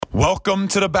Welcome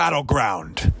to the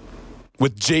Battleground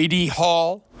with JD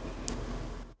Hall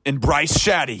and Bryce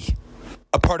Shadday,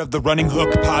 a part of the Running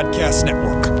Hook Podcast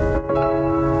Network.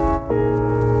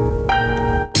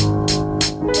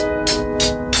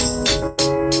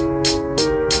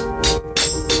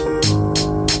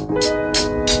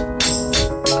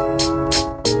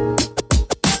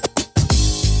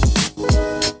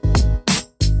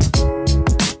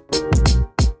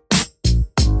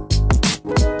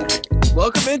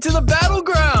 Welcome into the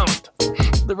Battleground,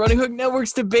 the Running Hook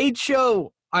Network's debate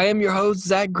show. I am your host,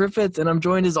 Zach Griffith, and I'm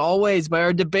joined as always by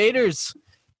our debaters,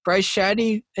 Bryce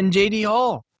Shadday and JD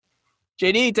Hall.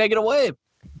 JD, take it away.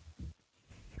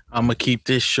 I'm going to keep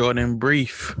this short and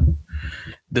brief.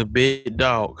 The big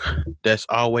dog that's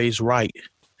always right.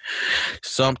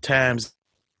 Sometimes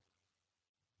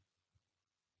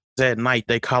at night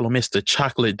they call him Mr.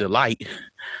 Chocolate Delight,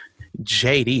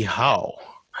 JD Hall.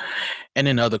 And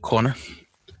in the other corner,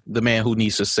 the man who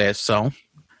needs a sad song,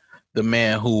 the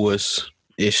man who was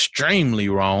extremely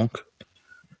wrong,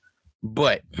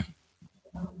 but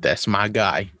that's my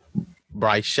guy,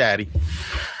 Bryce Shadday.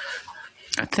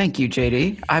 Thank you,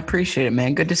 JD. I appreciate it,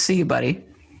 man. Good to see you, buddy.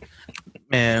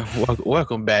 Man,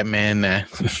 welcome back, man.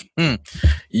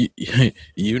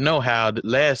 You know how the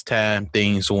last time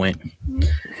things went,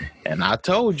 and I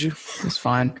told you. It's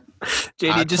fine.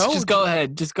 JD, just go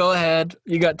ahead. Just go ahead.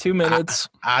 You got 2 minutes.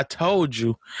 I told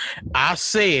you. I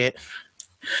said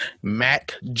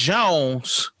Mac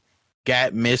Jones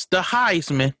got Mr.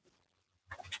 Heisman.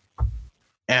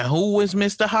 And who was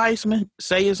Mr. Heisman?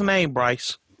 Say his name,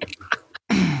 Bryce.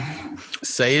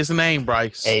 Say his name,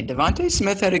 Bryce. Hey, Devontae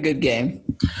Smith had a good game.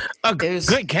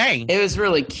 Good game. It was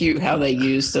really cute how they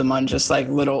used him on just like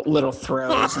little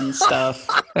throws and stuff.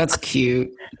 That's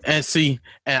cute. And see,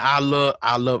 and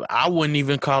I wouldn't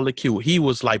even call it cute. He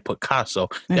was like Picasso.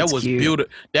 That's that was cute.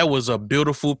 beautiful. That was a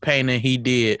beautiful painting he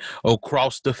did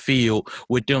across the field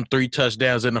with them 3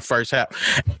 touchdowns in the first half.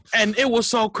 And it was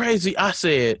so crazy. I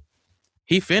said,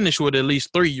 he finished with at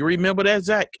least 3. You remember that,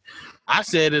 Zach? I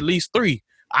said at least 3.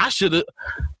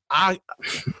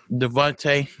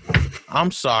 Devontae,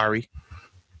 I'm sorry.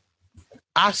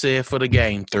 I said for the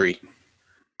game 3.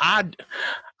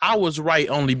 I was right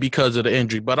only because of the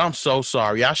injury, but I'm so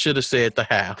sorry. I should have said the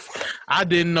half. I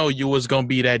didn't know you was going to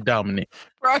be that dominant.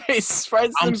 Bryce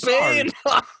I'm in pain.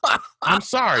 I'm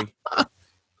sorry.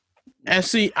 And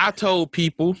see, I told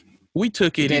people, we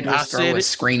took it. Did I throw said with it.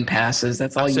 screen passes.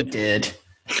 That's all you did.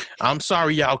 I'm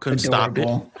sorry y'all couldn't stop it.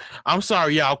 Adorable. I'm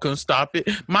sorry y'all couldn't stop it.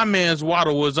 My man's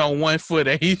Waddle was on 1 foot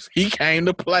and he came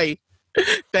to play.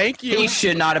 Thank you. He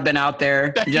should not have been out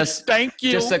there. Thank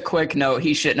you. Just a quick note.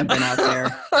 He shouldn't have been out there.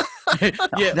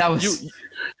 Yeah, that was.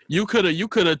 You could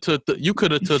have took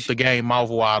the game off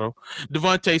Waddle.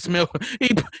 Devontae Smith,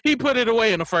 he put it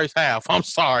away in the first half. I'm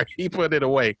sorry, he put it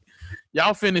away.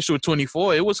 Y'all finished with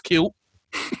 24. It was cute.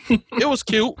 It was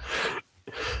cute.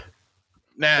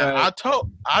 Now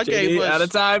I gave us out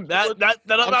of time.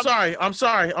 I'm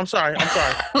sorry.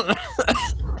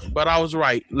 But I was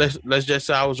right. Let's just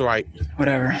say I was right.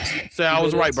 Whatever. Say I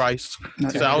was right, Bryce.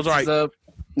 Okay. Say I was right.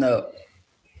 No.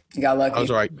 You got lucky. I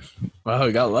was right. Wow,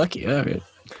 you got lucky. Okay.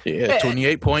 Yeah,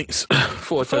 28 points,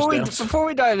 4 touchdowns. Before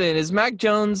we dive in, is Mac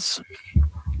Jones?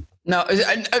 No,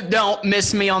 don't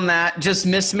miss me on that. Just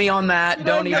miss me on that.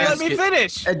 Don't even let me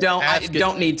finish.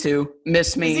 Don't need to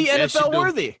miss me. Is he Yes, you NFL do.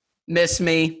 worthy? Miss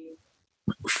me.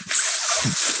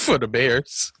 For the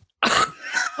Bears.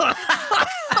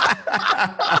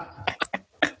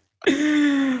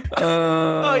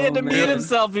 Oh, he had to mute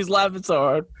himself. He's laughing so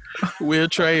hard. We'll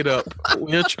trade up.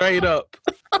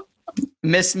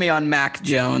 Miss me on Mac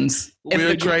Jones.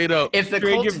 We'll trade up. If the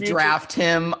Trade Colts your future. draft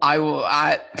him,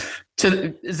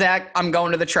 Zach, I'm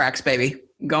going to the tracks, baby.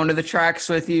 I'm going to the tracks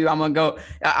with you. I'm going to go.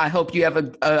 I hope you have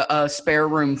a spare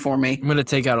room for me. I'm going to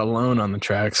take out a loan on the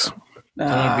tracks. I'm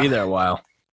going to be there a while.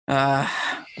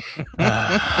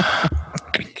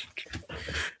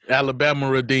 Alabama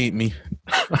redeemed me.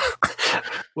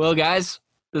 Well, guys,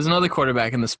 there's another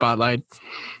quarterback in the spotlight.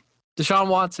 DeShaun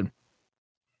Watson.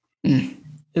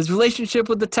 His relationship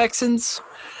with the Texans,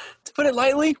 to put it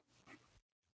lightly,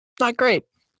 not great.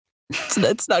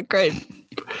 It's not great.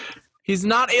 He's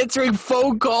not answering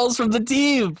phone calls from the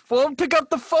team. Won't pick up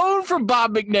the phone from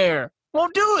Bob McNair.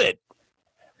 Won't do it.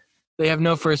 They have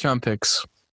no first-round picks,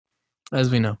 as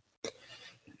we know.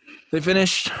 They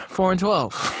finished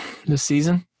 4-12 this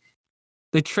season.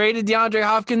 They traded DeAndre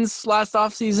Hopkins last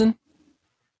offseason.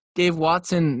 Gave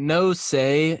Watson no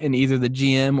say in either the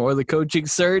GM or the coaching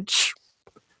search.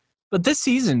 But this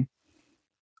season,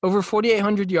 over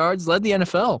 4,800 yards, led the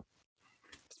NFL.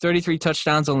 33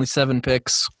 touchdowns, only 7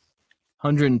 picks.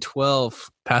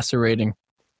 112 passer rating.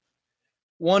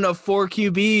 One of 4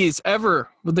 QBs ever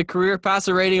with a career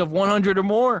passer rating of 100 or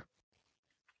more.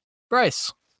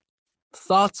 Bryce,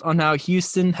 thoughts on how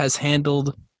Houston has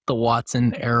handled the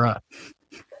Watson era?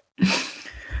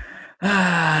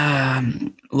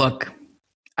 Look,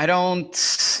 I don't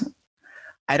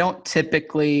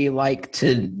typically like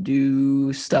to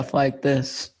do stuff like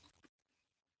this.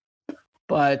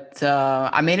 But,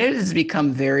 it has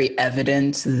become very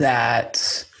evident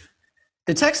that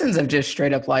the Texans have just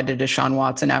straight up lied to DeShaun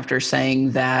Watson after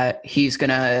saying that he's going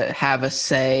to have a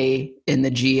say in the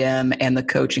GM and the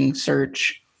coaching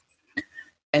search.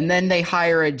 And then they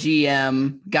hire a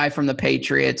GM guy from the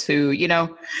Patriots who,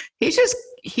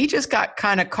 he just got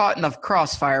kind of caught in the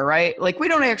crossfire, right? Like, we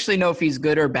don't actually know if he's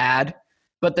good or bad,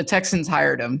 but the Texans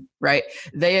hired him, right?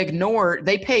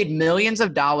 They paid millions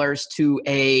of dollars to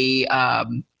a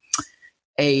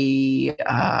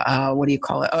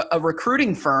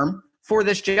recruiting firm for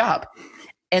this job.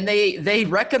 And they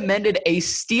recommended a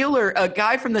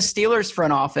guy from the Steelers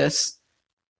front office,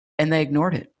 and they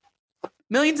ignored it.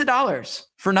 Millions of dollars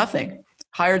for nothing.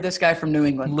 Hired this guy from New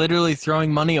England. Literally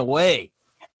throwing money away.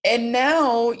 And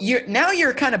now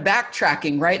you're kind of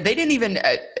backtracking, right? They didn't even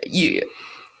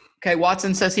okay,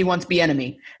 Watson says he wants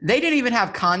Bieniemy. They didn't even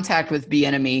have contact with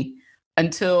Bieniemy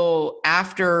until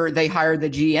after they hired the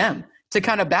GM to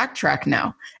kind of backtrack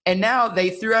now. And now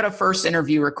they threw out a first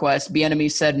interview request.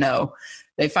 Bieniemy said no.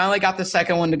 They finally got the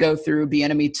second one to go through.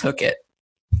 Bieniemy took it.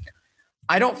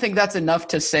 I don't think that's enough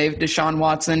to save DeShaun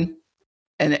Watson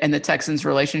and the Texans'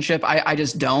 relationship. I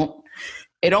just don't.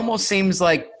 It almost seems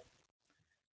like,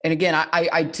 and again,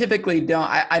 I typically don't.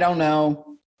 I don't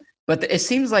know, but it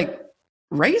seems like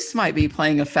race might be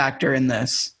playing a factor in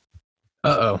this.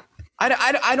 Uh-oh.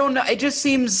 I don't know. It just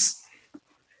seems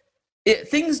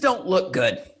things don't look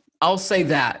good. I'll say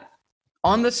that.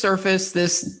 On the surface,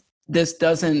 this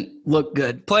doesn't look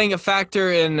good. Playing a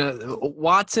factor in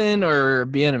Watson or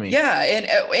Bieniemy? Yeah,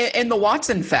 and the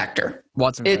Watson factor.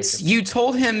 You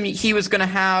told him he was going to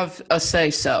have a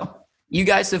say-so. You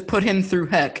guys have put him through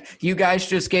heck. You guys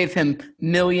just gave him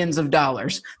millions of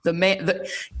dollars.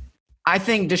 I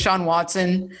think DeShaun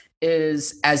Watson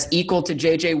is as equal to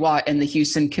J.J. Watt in the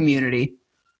Houston community.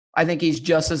 I think he's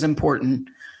just as important.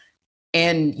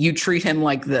 And you treat him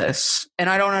like this. And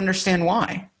I don't understand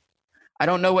why. I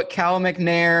don't know what Cal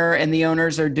McNair and the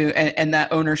owners are doing, and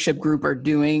that ownership group are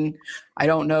doing. I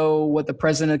don't know what the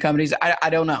president of the companies. I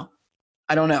don't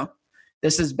know.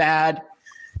 This is bad.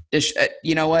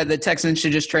 You know what? The Texans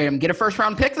should just trade him. Get a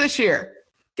first-round pick this year.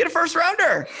 Get a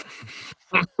first-rounder.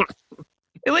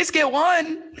 At least get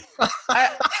one.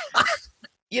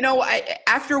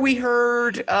 After we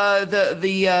heard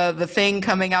the thing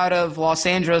coming out of Los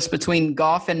Angeles between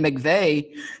Goff and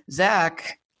McVay,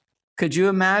 Zach, could you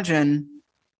imagine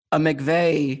a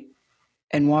McVay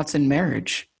and Watson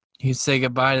marriage? You say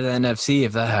goodbye to the NFC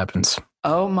if that happens.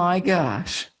 Oh my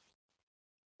gosh.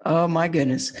 Oh my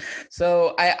goodness.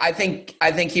 So I think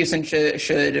Houston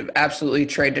should absolutely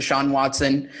trade DeShaun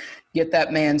Watson. Get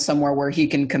that man somewhere where he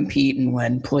can compete and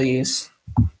win, please.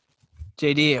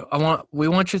 JD, we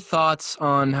want your thoughts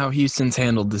on how Houston's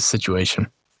handled this situation.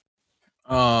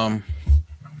 How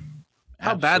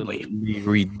badly?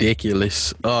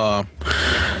 Ridiculous.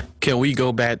 Can we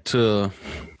go back to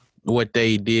what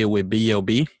they did with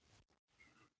B.O.B.?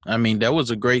 I mean, that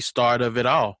was a great start of it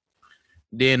all.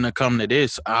 Then to come to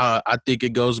this, I think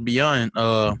it goes beyond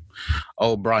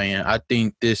O'Brien. I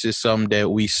think this is something that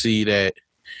we see that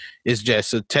it's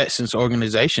just a Texans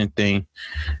organization thing.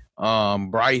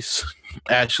 Bryce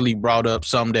actually brought up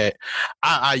something that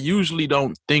I usually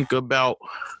don't think about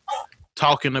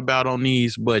talking about on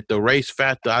these, but the race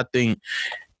factor, I think,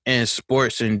 in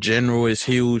sports in general is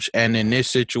huge. And in this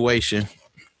situation,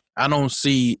 I don't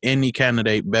see any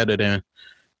candidate better than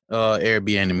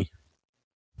Airbnb.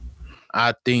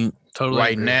 I think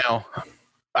now,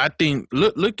 I think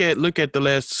look at the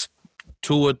last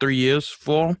 2 or 3 years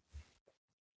for him.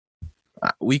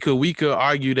 We could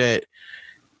argue that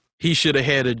he should have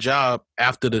had a job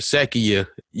after the second year.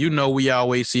 We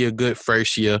always see a good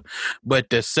first year, but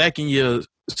the second year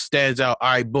stands out.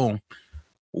 All right, boom.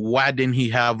 Why didn't he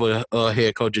have a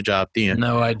head coach job then?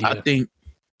 No idea.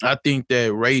 I think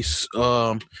that race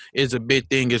is a big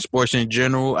thing in sports in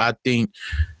general. I think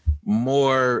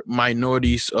more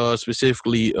minorities,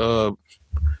 specifically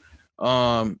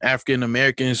African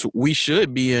Americans, we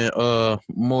should be in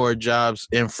more jobs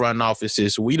in front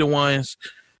offices. We the ones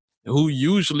who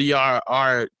usually are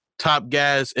our top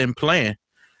guys in playing.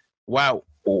 Why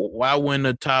wouldn't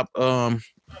the top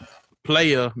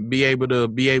player be able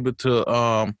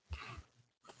to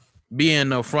be in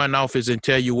the front office and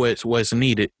tell you what's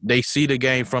needed. They see the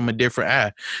game from a different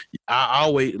eye. I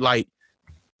always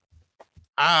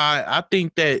I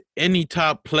think that any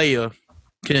top player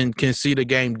can see the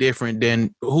game different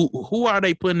than who are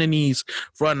they putting in these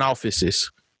front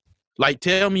offices? Like,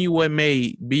 tell me what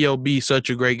made B.O.B. such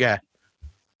a great guy.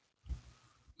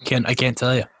 I can't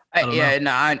tell you.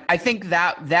 I think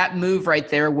that move right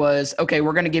there was, okay,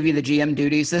 we're going to give you the GM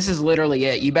duties. This is literally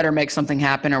it. You better make something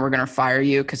happen or we're going to fire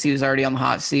you, because he was already on the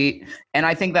hot seat. And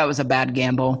I think that was a bad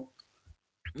gamble.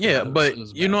 Yeah, but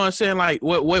you know what I'm saying? Like,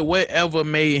 whatever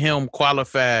made him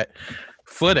qualified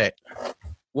for that?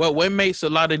 What makes a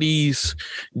lot of these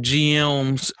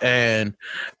GMs and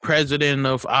president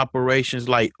of operations,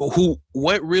 like,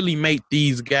 what really make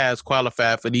these guys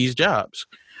qualified for these jobs?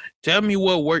 Tell me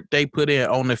what work they put in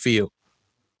on the field.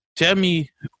 Tell me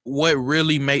what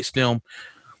really makes them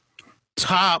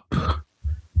top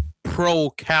pro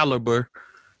caliber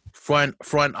front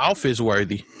office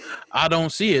worthy. I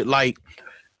don't see it. Like,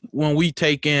 when we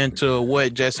take into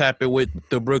what just happened with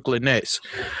the Brooklyn Nets,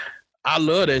 I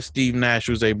love that Steve Nash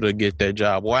was able to get that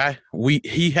job. Why?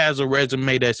 He has a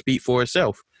resume that speaks for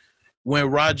itself.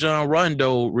 When Rajon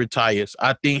Rondo retires,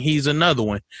 I think he's another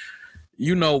one.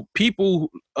 You know, people,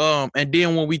 and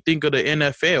then when we think of the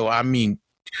NFL, I mean,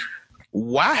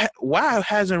 why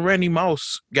hasn't Randy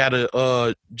Moss got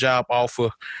a job offer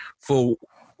for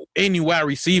any wide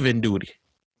receiving duty?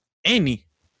 Any.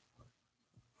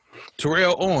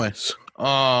 Terrell Owens.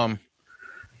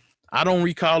 I don't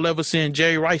recall ever seeing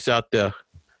Jerry Rice out there.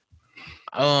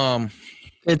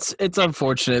 It's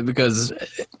unfortunate because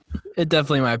it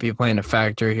definitely might be playing a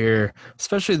factor here,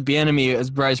 especially with Bieniemy, as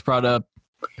Bryce brought up.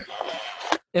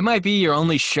 It might be your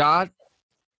only shot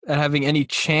at having any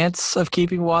chance of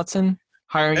keeping Watson,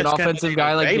 hiring an offensive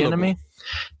guy like Bieniemy.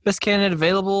 Best candidate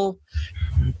available.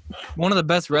 One of the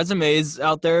best resumes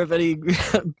out there, if any,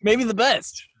 maybe the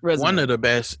best resume. One of the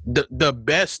best, the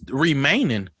best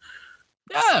remaining.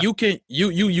 Yeah.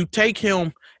 You take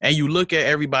him and you look at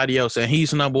everybody else, and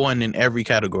he's number one in every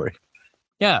category.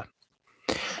 Yeah.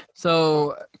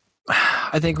 So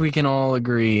I think we can all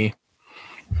agree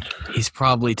he's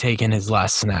probably taken his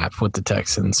last snap with the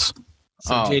Texans.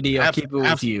 So JD, I'll keep it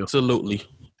with you. Absolutely.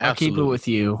 I'll keep it with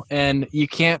you. And you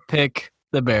can't pick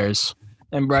the Bears.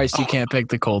 And Bryce, you can't pick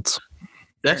the Colts.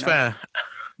 That's fine.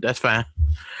 That's fine.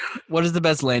 What is the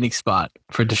best landing spot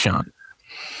for DeShaun?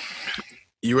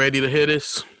 You ready to hear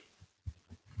this?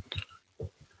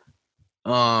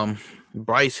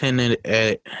 Bryce hinted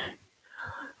at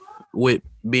with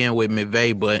being with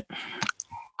McVay, but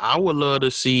I would love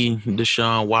to see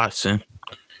DeShaun Watson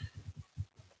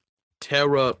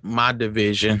tear up my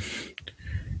division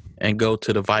and go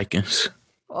to the Vikings.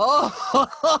 Oh,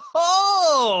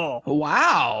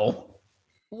 wow.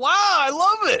 I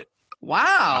love it.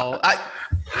 Wow.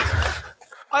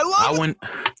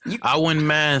 I wouldn't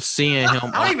mind seeing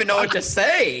him. I don't even know what to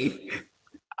say.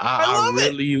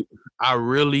 I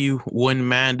really wouldn't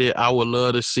mind it. I would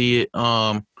love to see it.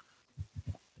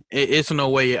 It's no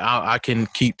way I can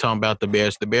keep talking about the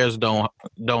Bears. The Bears don't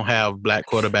have black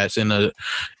quarterbacks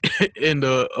in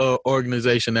the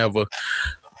organization ever.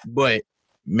 But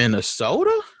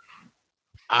Minnesota,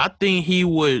 I think he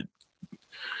would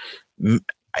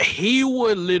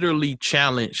literally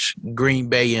challenge Green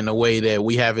Bay in a way that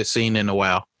we haven't seen in a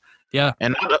while. Yeah.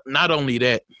 And not only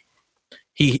that,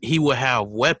 he would have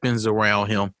weapons around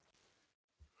him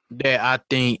that I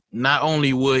think not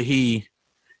only would he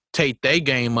take their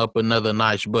game up another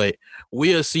notch, but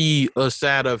we'll see a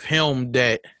side of him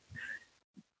that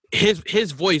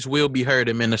his voice will be heard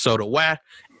in Minnesota. Why?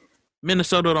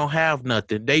 Minnesota don't have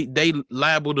nothing. They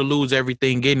liable to lose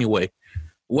everything anyway.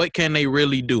 What can they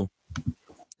really do?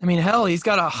 I mean, hell, he's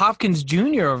got a Hopkins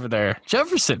Jr. over there.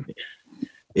 Jefferson.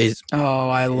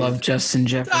 I love Justin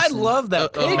Jefferson. I love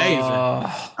that pig. Amazing.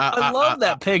 I love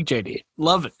that pig, JD.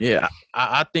 Love it. Yeah,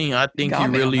 I think he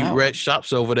really red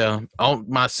shops over there. On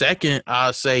my second,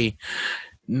 I'll say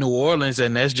New Orleans,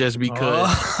 and that's just because.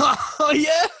 Oh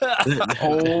yeah.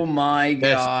 Oh my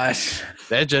gosh.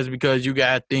 That's just because you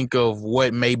gotta think of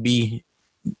what may be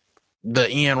the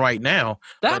end right now.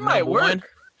 That might work.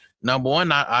 Number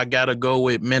one, I gotta go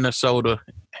with Minnesota,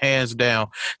 hands down.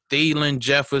 Thielen,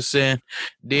 Jefferson,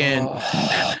 then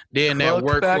that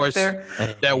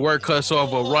workhorse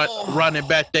of a running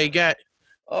back they got.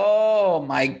 Oh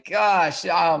my gosh!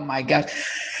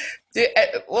 Dude,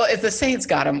 well, if the Saints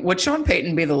got him, would Sean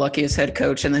Payton be the luckiest head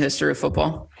coach in the history of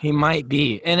football? He might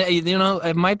be, and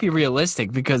it might be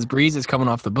realistic because Breeze is coming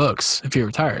off the books if he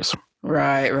retires.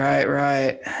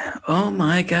 Right. Oh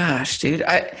my gosh, dude!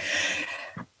 I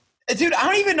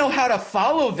don't even know how to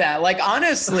follow that. Like,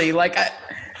 honestly,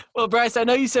 Well, Bryce, I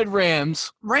know you said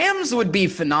Rams. Rams would be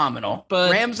phenomenal. But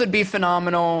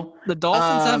The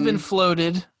Dolphins have been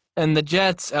floated, and the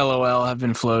Jets, LOL, have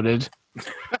been floated.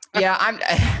 Yeah,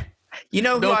 you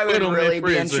know who I would really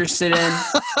be interested in?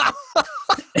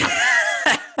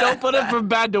 Don't put it from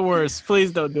bad to worse.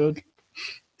 Please don't do it.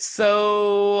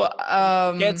 So,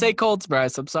 can't say Colts,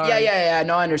 Bryce. I'm sorry. Yeah.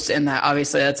 No, I understand that.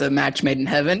 Obviously, that's a match made in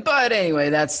heaven. But anyway,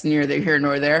 that's neither here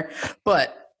nor there.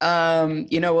 But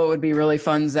you know what would be really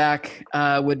fun, Zach,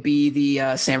 would be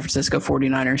the San Francisco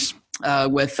 49ers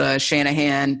with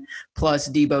Shanahan plus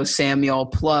Deebo Samuel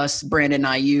plus Brandon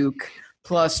Ayuk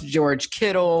plus George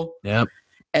Kittle. Yep.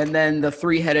 And then the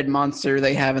three-headed monster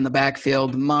they have in the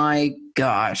backfield. My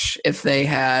gosh, if they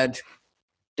had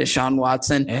DeShaun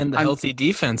Watson. And the healthy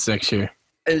defense next year.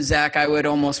 Zach, I would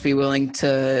almost be willing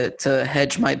to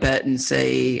hedge my bet and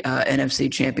say NFC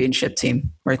championship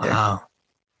team right there. Wow.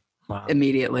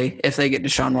 Immediately if they get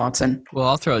DeShaun Watson. Well,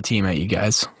 I'll throw a team at you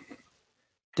guys.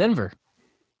 Denver.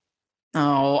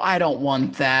 Oh, I don't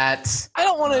want that. I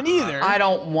don't want it either. I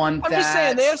don't want that. I'm just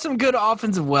saying, they have some good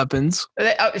offensive weapons.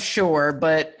 Sure,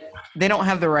 but they don't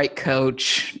have the right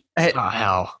coach. Oh,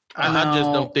 hell. I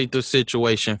just don't think the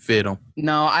situation fit them.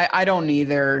 No, I don't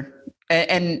either.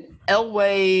 And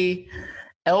Elway,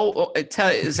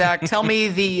 Zach, tell me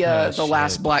the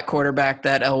last black quarterback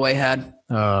that Elway had.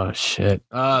 Oh, shit.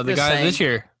 The guy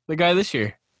this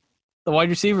year. The wide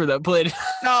receiver that played.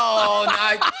 No,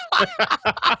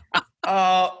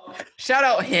 shout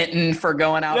out Hinton for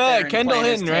going out there and Kendall playing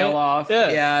Hinton, his tail right? off.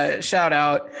 Yeah, shout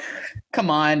out.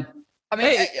 Come on. I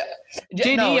mean, hey,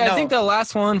 JD, I think the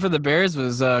last one for the Bears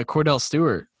was Cordell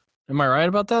Stewart. Am I right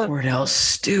about that? Cordell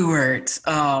Stewart.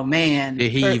 Oh, man. Did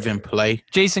he even play?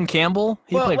 Jason Campbell?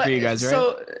 He played for you guys, right?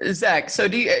 So, Zach,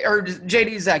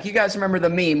 JD, Zach, you guys remember the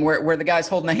meme where the guy's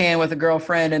holding a hand with a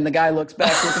girlfriend and the guy looks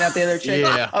back looking at the other chick?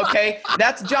 Yeah. Okay.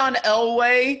 That's John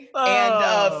Elway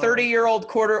and 30-year-old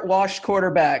washed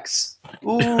quarterbacks.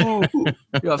 Ooh.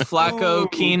 You got Flacco,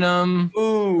 Keenum.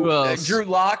 Ooh. Drew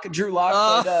Lock. But,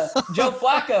 Joe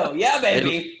Flacco. Yeah,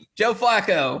 baby. Joe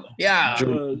Flacco. Yeah.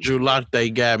 Drew Lock, they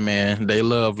got, man. They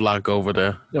love Lock over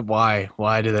there. Why?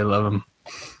 Why do they love him?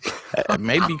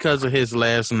 Maybe because of his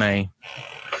last name.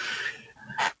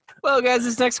 Well, guys,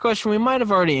 this next question, we might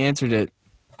have already answered it.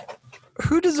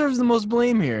 Who deserves the most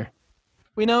blame here?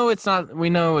 We know it's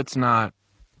not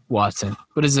Watson.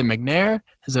 But is it McNair?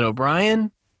 Is it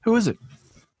O'Brien? Who is it?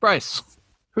 Bryce,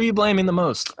 who are you blaming the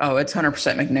most? Oh, it's 100%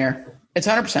 McNair. It's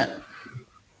 100%.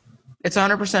 It's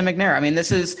 100% McNair. I mean,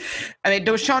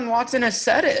 DeShaun Watson has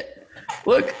said it.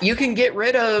 Look, you can get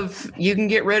rid of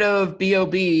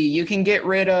BOB. You can get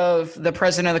rid of the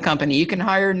president of the company. You can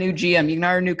hire a new GM. You can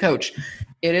hire a new coach.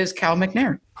 It is Cal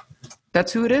McNair.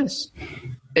 That's who it is.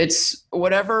 It's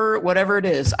whatever it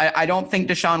is. I don't think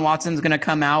DeShaun Watson's going to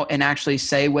come out and actually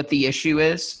say what the issue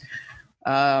is.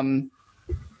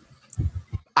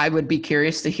 I would be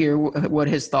curious to hear what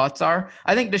his thoughts are.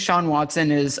 I think DeShaun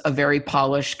Watson is a very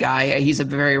polished guy. He's a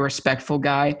very respectful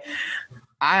guy.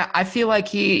 I feel like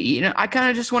I kind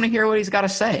of just want to hear what he's got to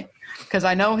say, because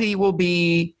I know he will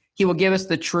give us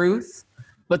the truth,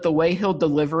 but the way he'll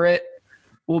deliver it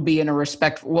will be a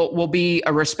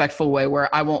respectful way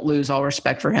where I won't lose all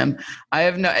respect for him.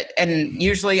 And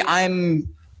usually I'm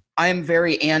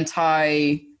very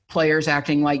anti players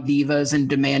acting like divas and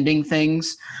demanding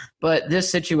things. But this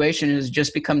situation has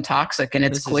just become toxic, and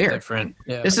it's clear. Is different.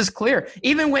 Yeah. This is clear.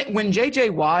 Even when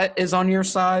J.J. Watt is on your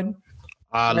side.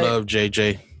 I love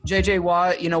J.J. J.J.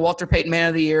 Watt, Walter Payton Man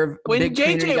of the Year. When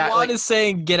J.J. Watt is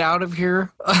saying, get out of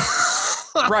here.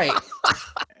 Right.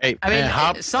 Hey, I mean,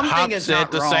 Hop is said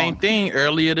not the wrong. same thing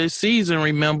earlier this season,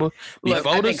 remember?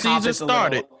 Before the season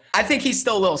started. I think he's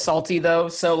still a little salty, though.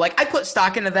 So, I put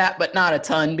stock into that, but not a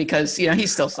ton because,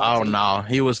 he's still salty. Oh, no.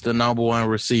 He was the number one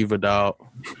receiver, dog.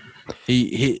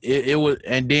 It was,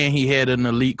 and then he had an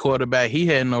elite quarterback. He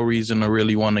had no reason to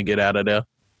really want to get out of there.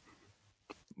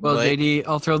 Well, JD,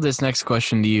 I'll throw this next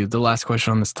question to you. The last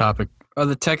question on this topic. Are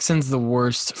the Texans the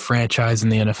worst franchise in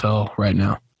the NFL right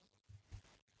now?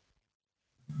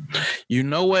 You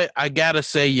know what? I got to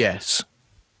say yes.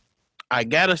 You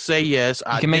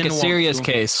can make a serious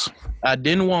case. I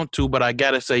didn't want to, but I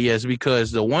got to say yes,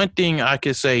 because the one thing I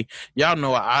can say, y'all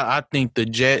know, I think the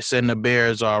Jets and the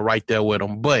Bears are right there with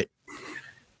them. But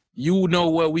you know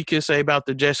what we can say about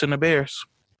the Jets and the Bears?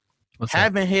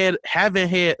 Haven't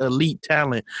had elite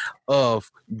talent of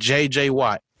J.J.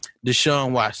 Watt,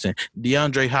 DeShaun Watson,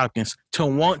 DeAndre Hopkins to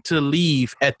want to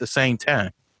leave at the same time.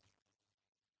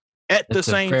 That's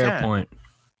a fair point.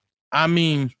 I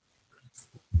mean,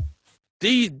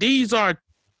 these are,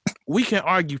 we can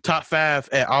argue top 5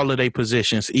 at all of their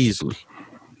positions easily.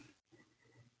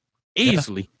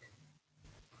 easily.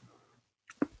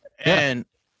 Yeah.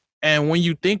 And when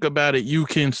you think about it, you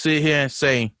can sit here and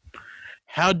say,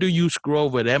 how do you screw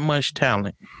over that much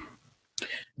talent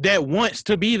that wants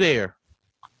to be there?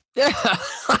 Yeah.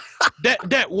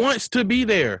 that wants to be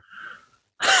there.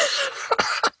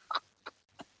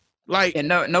 Like, and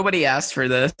nobody asked for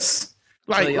this.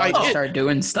 Like start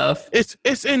doing stuff.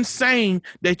 It's insane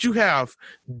that you have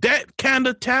that kind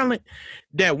of talent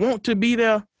that want to be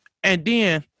there, and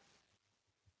then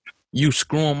you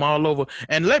screw them all over.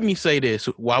 And let me say this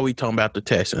while we talking about the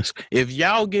Texans. If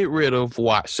y'all get rid of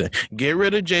Watson, get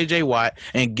rid of J.J. Watt,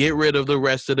 and get rid of the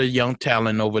rest of the young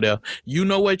talent over there, you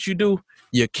know what you do?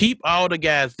 You keep all the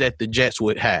guys that the Jets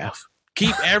would have.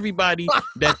 Keep everybody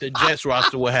that the Jets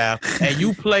roster will have, and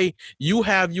you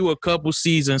have a couple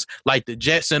seasons like the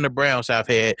Jets and the Browns have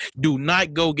had. Do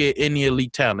not go get any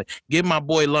elite talent. Get my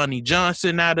boy Lonnie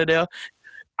Johnson out of there.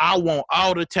 I want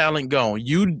all the talent gone.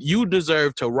 You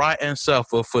deserve to rot and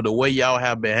suffer for the way y'all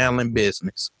have been handling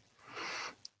business.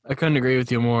 I couldn't agree with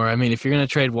you more. I mean, if you're going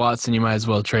to trade Watson, you might as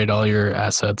well trade all your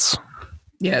assets.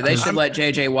 Yeah, they should let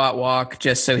J.J. Watt walk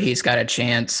just so he's got a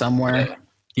chance somewhere.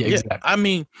 Yeah, exactly. I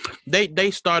mean, they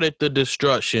started the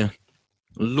destruction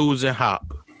losing Hop.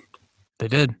 They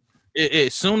did.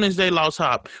 As soon as they lost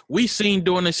Hop, we seen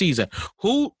during the season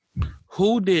who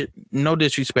did, no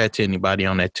disrespect to anybody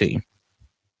on that team,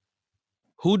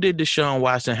 who did DeShaun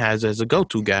Watson has as a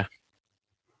go-to guy?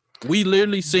 We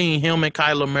literally seen him and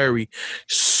Kyler Murray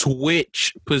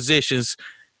switch positions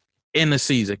in the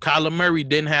season. Kyler Murray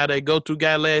didn't have that go-to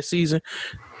guy last season,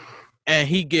 and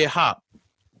he get Hop.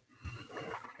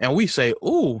 And we say,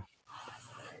 ooh,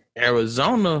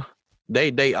 Arizona,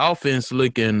 they offense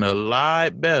looking a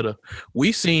lot better.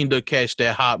 We seen the catch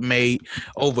that Hop made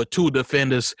over two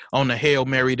defenders on the Hail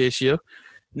Mary this year.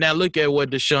 Now look at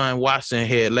what DeShaun Watson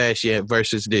had last year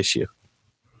versus this year.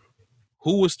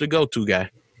 Who was the go-to guy?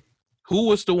 Who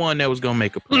was the one that was going to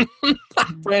make a play?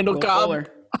 Randall Cobb.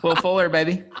 Will Fuller,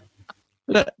 baby.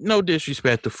 No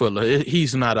disrespect to Fuller.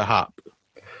 He's not a Hop.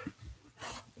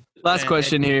 Last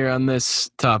question here on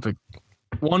this topic.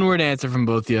 One word answer from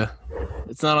both of you.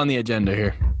 It's not on the agenda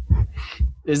here.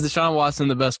 Is DeShaun Watson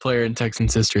the best player in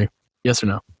Texans history? Yes or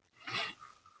no?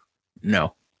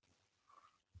 No.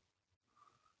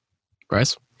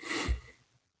 Bryce?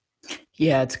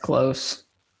 Yeah, it's close.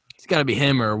 It's got to be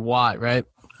him or Watt, right?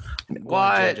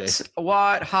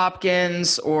 Watt,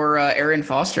 Hopkins, or Aaron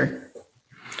Foster.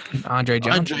 Andre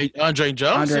Johnson. Andre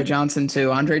Johnson. Andre Johnson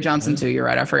too. Andre Johnson too. You're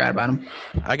right. I forgot about him.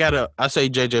 I say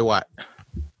J.J. Watt.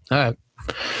 All right.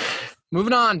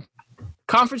 Moving on.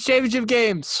 Conference championship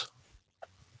games.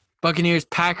 Buccaneers,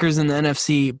 Packers in the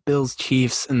NFC, Bills,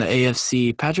 Chiefs in the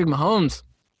AFC. Patrick Mahomes.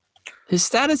 His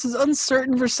status is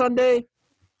uncertain for Sunday.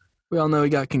 We all know he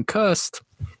got concussed.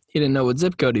 He didn't know what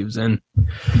zip code he was in.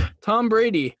 Tom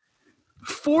Brady,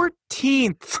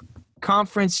 14th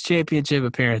conference championship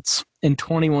appearance in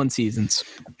 21 seasons.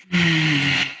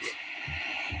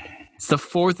 It's the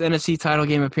 4th NFC title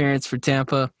game appearance for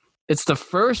Tampa. It's the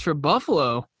first for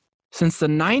Buffalo since the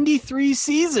 93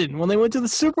 season when they went to the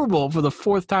Super Bowl for the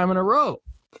 4th time in a row.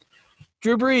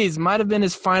 Drew Brees might have been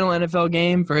his final NFL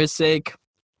game for his sake.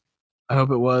 I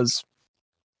hope it was.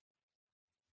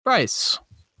 Bryce,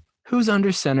 who's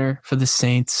under center for the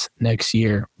Saints next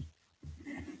year?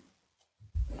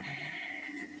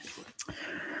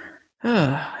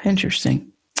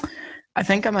 Interesting. I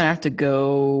think I'm going to have to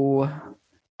go.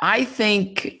 I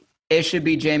think it should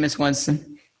be Jameis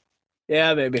Winston.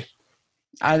 Yeah, baby.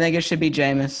 I think it should be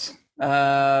Jameis.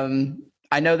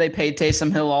 I know they paid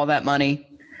Taysom Hill all that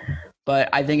money, but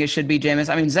I think it should be Jameis.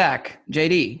 I mean, Zach,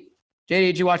 JD,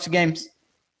 did you watch the games?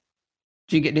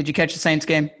 Did you catch the Saints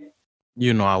game?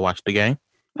 You know I watched the game.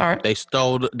 All right. They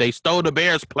stole the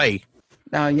Bears' play.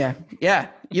 Oh, yeah. Yeah.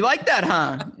 You like that,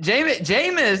 huh?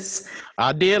 Jameis.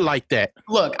 I did like that.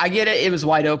 Look, I get it. It was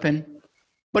wide open,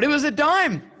 but it was a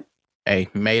dime. Hey,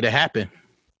 made it happen.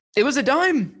 It was a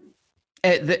dime.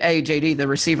 Hey, JD, the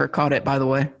receiver caught it, by the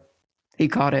way. He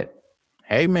caught it.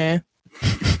 Hey, man.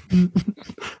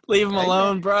 Leave him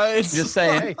alone, Bryce. Just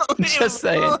saying. Just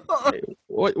saying. Hey,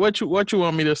 what you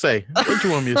want me to say? What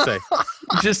you want me to say?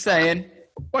 Just saying.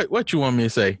 What you want me to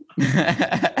say?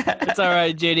 It's all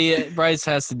right, JD. Bryce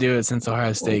has to do it since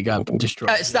Ohio State got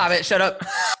destroyed. Stop it. Shut up.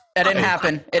 That didn't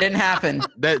happen. It didn't happen.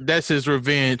 That's his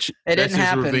revenge. It didn't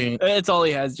happen. Revenge. It's all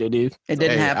he has, JD. It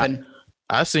didn't happen.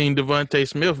 I seen Devontae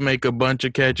Smith make a bunch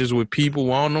of catches with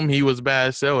people on him. He was by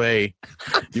himself. Hey,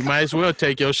 you might as well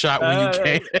take your shot when you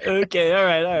can. Okay, all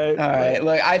right.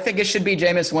 Look, I think it should be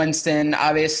Jameis Winston.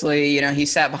 Obviously, he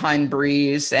sat behind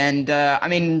Breeze. And,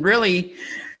 really,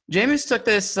 Jameis took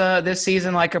this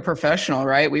season like a professional,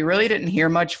 right? We really didn't hear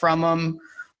much from him.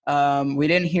 We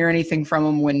didn't hear anything from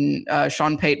him when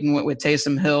Sean Payton went with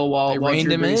Taysom Hill while Drew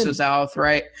Brees was out,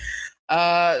 right?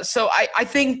 So I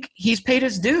think he's paid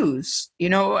his dues. You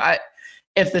know,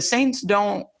 if the Saints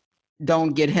don't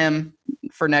get him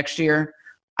for next year,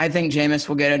 I think Jameis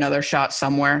will get another shot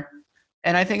somewhere.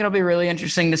 And I think it'll be really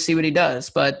interesting to see what he does.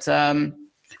 But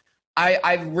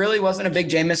I really wasn't a big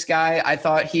Jameis guy. I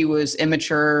thought he was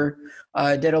immature,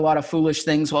 did a lot of foolish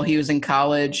things while he was in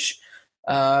college,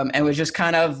 and was just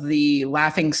kind of the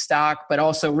laughing stock, but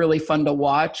also really fun to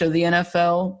watch of the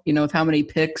NFL, you know, with how many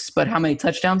picks, but how many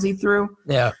touchdowns he threw.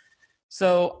 Yeah.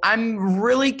 So I'm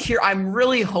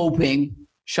really hoping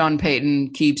Sean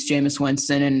Payton keeps Jameis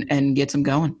Winston and gets him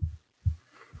going.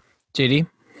 JD,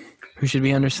 who should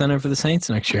be under center for the Saints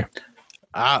next year?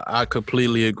 I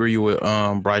completely agree with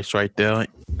Bryce right there.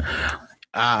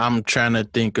 I'm trying to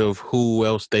think of who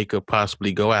else they could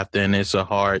possibly go after, and it's a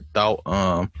hard thought.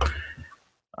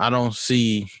 I don't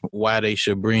see why they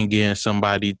should bring in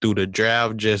somebody through the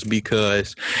draft just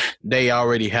because they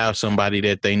already have somebody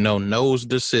that they know knows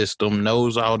the system,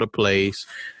 knows all the plays,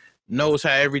 knows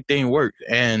how everything works,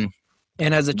 and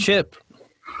has a chip.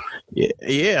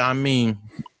 Yeah. I mean,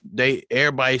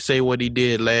 everybody say what he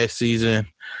did last season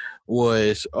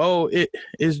was it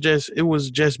was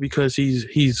just because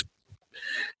he's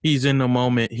in the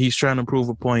moment. He's trying to prove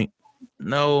a point.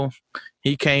 No,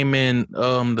 he came in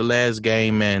the last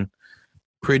game and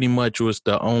pretty much was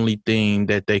the only thing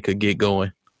that they could get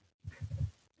going.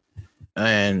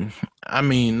 And I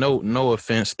mean, no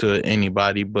offense to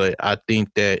anybody, but I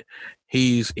think that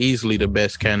he's easily the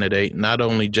best candidate, not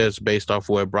only just based off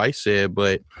what Bryce said,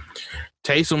 but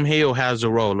Taysom Hill has a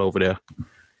role over there.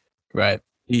 Right.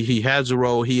 He has a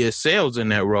role. He excels in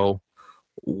that role.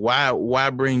 Why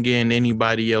bring in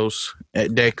anybody else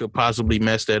that could possibly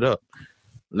mess that up?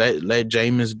 Let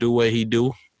Jameis do what he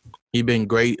do. He been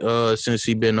great since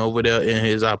he been over there in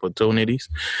his opportunities.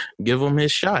 Give him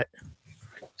his shot.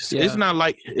 Yeah. It's not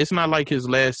like his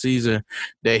last season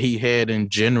that he had in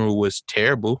general was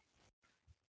terrible.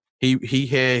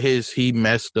 He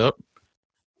messed up.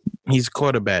 He's a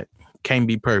quarterback. Can't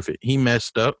be perfect. He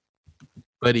messed up,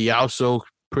 but he also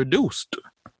produced.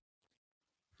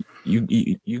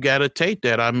 You got to take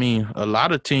that. I mean, a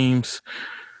lot of teams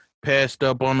passed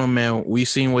up on him, and we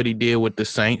seen what he did with the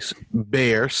Saints,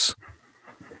 Bears.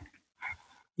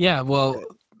 Yeah, well,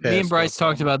 me and Bryce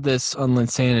talked about this on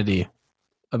Linsanity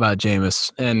about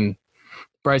Jameis, and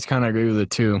Bryce kind of agreed with it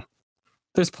too.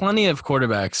 There's plenty of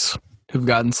quarterbacks who've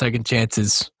gotten second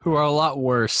chances who are a lot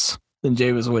worse than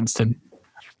Jameis Winston.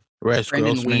 Rex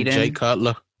Grossman, Jay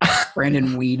Cutler.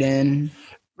 Brandon Weeden.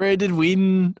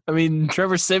 I mean,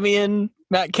 Trevor Siemian,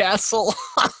 Matt Castle.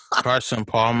 Carson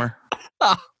Palmer.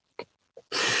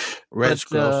 Rex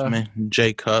Grossman,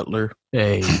 Jay Cutler.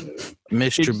 Hey.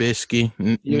 Mitch Trubisky,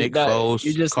 Nick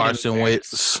Foles, Carson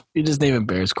Wentz. You just naming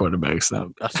Bears quarterbacks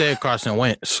now. I said Carson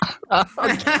Wentz.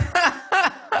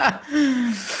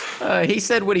 He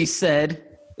said what he said.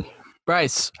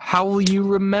 Bryce, how will you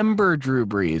remember Drew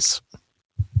Brees?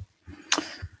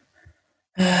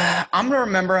 I'm going to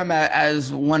remember him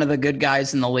as one of the good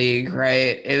guys in the league,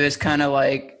 right? It was kind of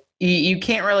like you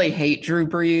can't really hate Drew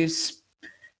Brees.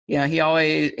 Yeah, he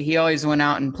always went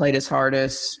out and played his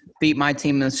hardest, beat my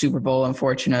team in the Super Bowl,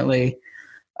 unfortunately.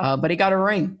 But he got a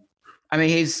ring. I mean,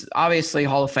 he's obviously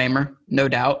Hall of Famer, no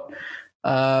doubt.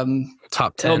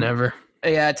 Top 10 ever.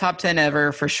 Yeah, top 10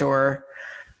 ever for sure.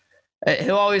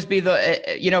 He'll always be for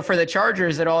the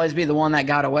Chargers, it'll always be the one that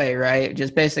got away, right?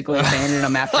 Just basically abandoned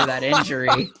him after that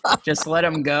injury. Just let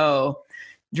him go.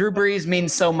 Drew Brees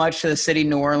means so much to the city,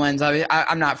 New Orleans.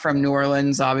 I'm not from New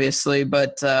Orleans, obviously,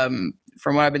 but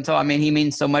from what I've been told, I mean, he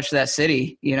means so much to that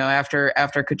city. You know,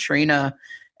 after Katrina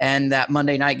and that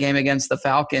Monday night game against the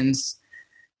Falcons,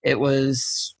 it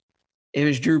was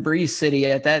Drew Brees city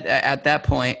at that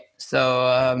point.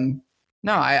 So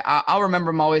no, I'll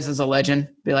remember him always as a legend.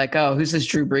 Be like, oh, who's this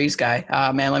Drew Brees guy?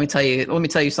 Man, let me tell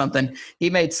you something. He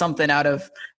made something out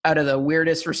of the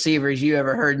weirdest receivers you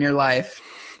ever heard in your life.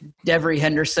 Devery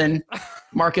Henderson,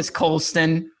 Marcus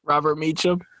Colston, Robert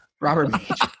Meacham.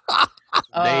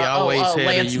 They always had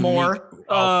Lance a Moore.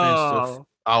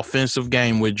 Offensive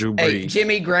game with Drew Brees. Hey,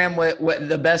 Jimmy Graham,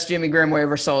 the best Jimmy Graham we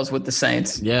ever saw was with the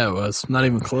Saints. Yeah, it was. Not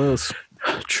even close.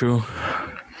 True.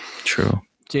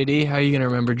 JD, how are you going to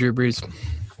remember Drew Brees?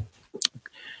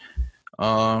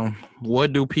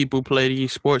 What do people play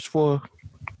these sports for?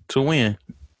 To win.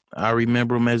 I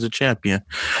remember him as a champion.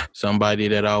 Somebody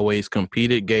that always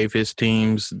competed, gave his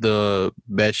teams the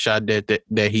best shot that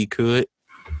he could.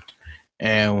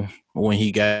 And when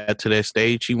he got to that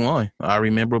stage, he won. I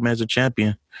remember him as a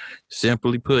champion.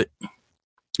 Simply put,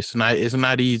 it's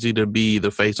not easy to be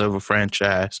the face of a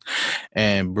franchise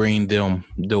and bring them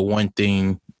the one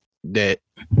thing that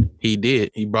he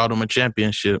did. He brought them a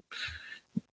championship.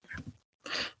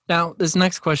 Now, this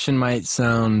next question might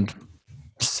sound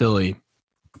silly.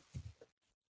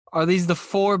 Are these the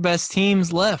 4 best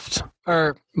teams left?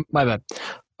 Or, my bad.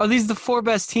 Are these the 4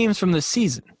 best teams from this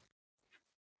season?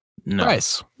 No.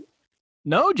 Bryce.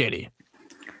 No, JD.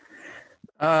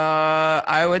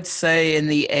 I would say in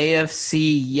the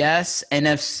AFC, yes.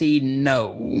 NFC,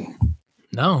 no.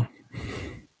 No.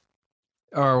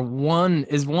 Or one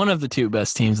of the 2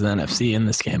 best teams in the NFC in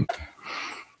this game.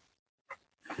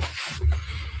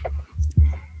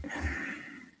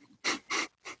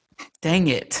 Dang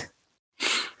it.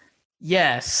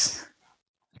 Yes.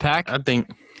 Pack? I think,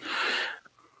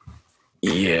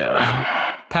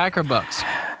 yeah. Pack or Bucks?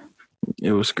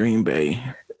 It was Green Bay.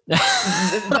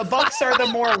 The Bucks are the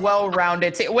more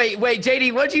well-rounded team. Wait,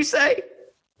 JD, what'd you say?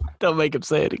 Don't make him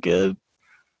say it again.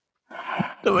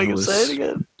 Don't make him say it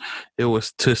again. It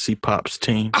was Tootsie Pop's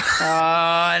team.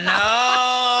 Oh, no.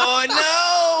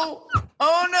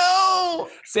 Oh, no.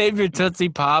 Save your Tootsie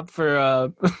Pop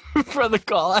for the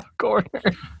call-out corner.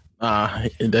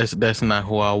 That's not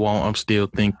who I want. I'm still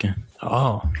thinking.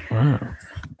 Oh, wow.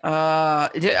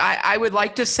 I would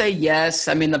like to say yes.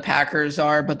 I mean, the Packers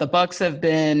are, but the Bucks they've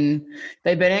been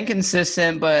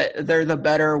inconsistent, but they're the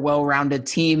better, well-rounded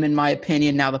team in my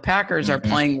opinion. Now the Packers are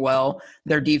playing well.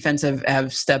 Their defense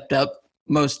have stepped up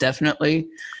most definitely.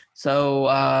 So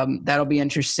that'll be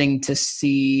interesting to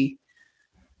see.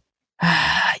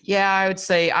 Yeah, I would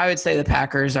say the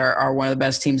Packers are one of the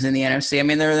best teams in the NFC. I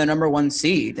mean, they're the number 1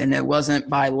 seed, and it wasn't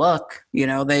by luck. You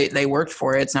know, they worked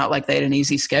for it. It's not like they had an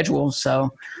easy schedule.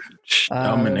 So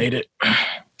dominated,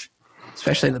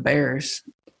 especially the Bears.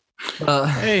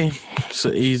 Hey, it's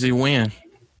an easy win.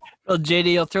 Well,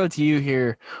 JD, I'll throw it to you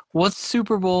here. What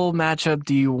Super Bowl matchup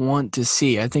do you want to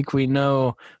see? I think we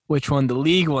know which one the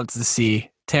league wants to see,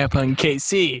 Tampa and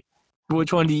KC. But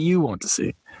which one do you want to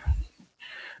see?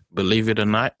 Believe it or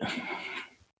not,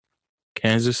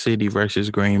 Kansas City versus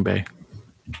Green Bay.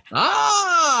 You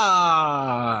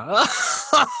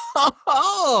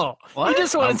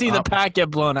just want to see the Pack get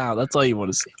blown out. That's all you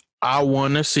want to see. I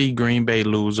want to see Green Bay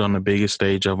lose on the biggest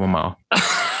stage of them all.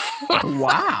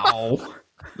 Wow.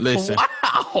 Listen.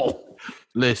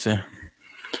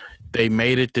 They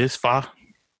made it this far.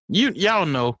 Y'all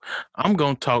know I'm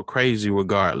going to talk crazy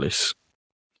regardless.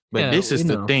 But this is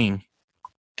the thing.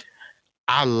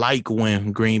 I like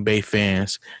when Green Bay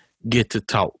fans get to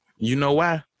talk. You know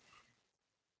why?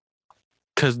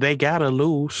 Because they got to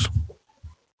lose.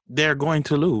 They're going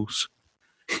to lose.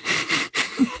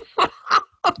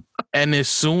 And as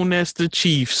soon as the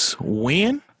Chiefs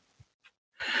win,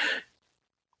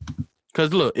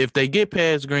 because look, if they get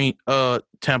past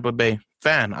Tampa Bay,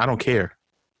 fine, I don't care.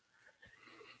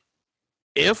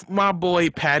 If my boy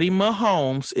Patty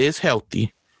Mahomes is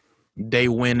healthy, they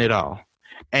win it all.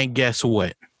 And guess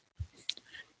what?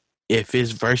 If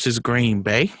it's versus Green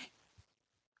Bay,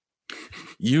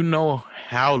 you know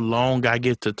how long I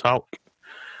get to talk.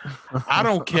 I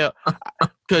don't care.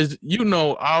 Because you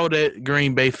know all that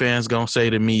Green Bay fans going to say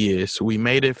to me is, we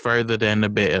made it further than the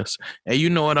Bears. And you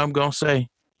know what I'm going to say?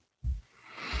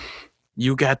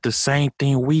 You got the same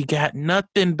thing we got.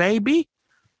 Nothing, baby.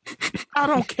 I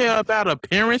don't care about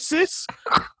appearances.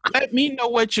 Let me know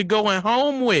what you're going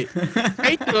home with.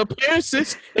 Hate the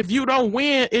appearances. If you don't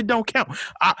win, it don't count.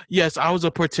 Yes, I was a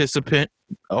participant.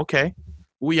 Okay.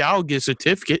 We all get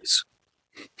certificates.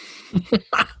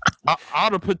 All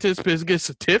the participants get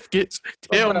certificates.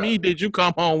 Tell me, did you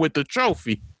come home with the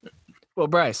trophy? Well,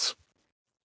 Bryce,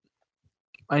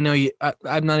 I know you.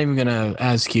 I'm not even gonna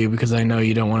ask you because I know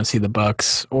you don't want to see the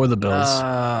Bucks or the Bills.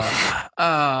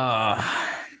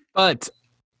 But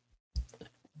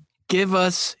give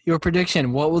us your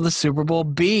prediction. What will the Super Bowl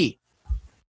be?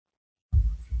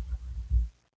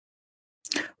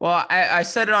 Well, I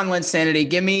said it on Linsanity.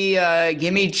 Give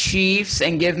me Chiefs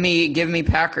and give me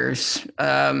Packers.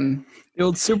 The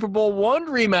old Super Bowl I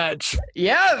rematch.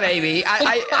 Yeah, baby.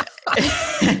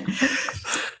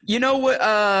 You know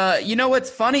what? You know what's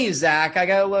funny, Zach? I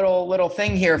got a little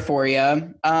thing here for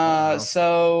you.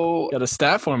 So got a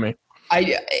stat for me.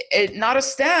 Not a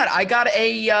stat. I got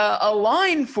a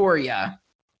line for you.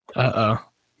 And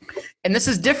this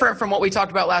is different from what we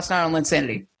talked about last night on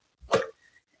Linsanity.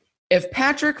 If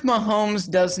Patrick Mahomes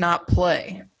does not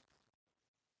play,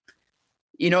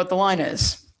 you know what the line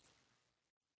is?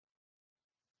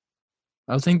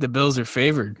 I think the Bills are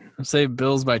favored. I'll say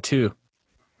Bills by 2.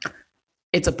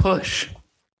 It's a push.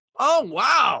 Oh,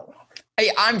 wow.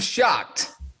 I'm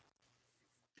shocked.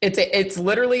 It's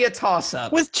literally a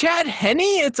toss-up. With Chad Henne,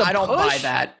 it's a I don't buy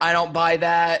that. I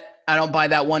don't buy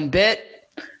that one bit.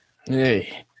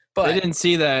 Hey. But they didn't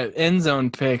see that end zone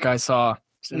pick I saw.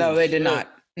 No, they did not.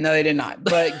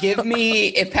 But give me,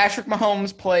 if Patrick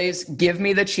Mahomes plays, give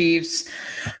me the Chiefs.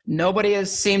 Nobody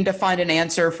has seemed to find an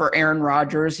answer for Aaron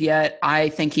Rodgers yet. I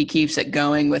think he keeps it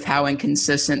going with how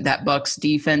inconsistent that Bucs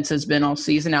defense has been all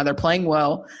season. Now they're playing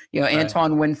well. Right.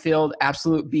 Antoine Winfield,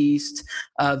 absolute beast.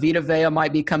 Vita Vea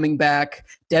might be coming back.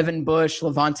 Devin Bush,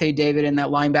 Levante David in that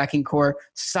linebacking core.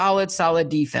 Solid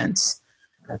defense.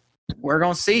 We're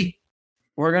going to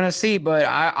see. But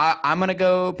I'm going to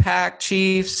go Pack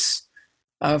Chiefs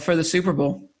for the Super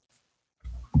Bowl.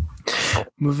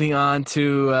 Moving on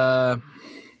to a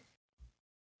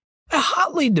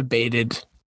hotly debated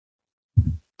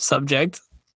subject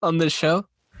on this show,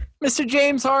 Mr.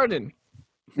 James Harden.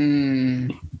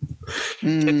 James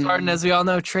Harden, as we all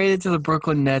know, traded to the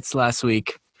Brooklyn Nets last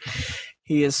week.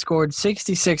 He has scored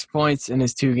 66 points in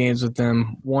his 2 games with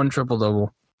them, 1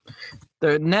 triple-double.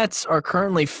 The Nets are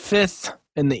currently 5th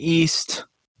in the East.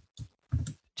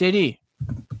 JD,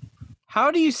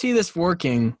 how do you see this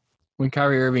working when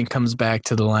Kyrie Irving comes back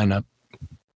to the lineup?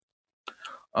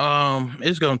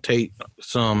 It's gonna take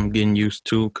some getting used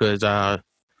to because I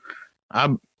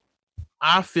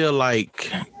feel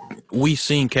like we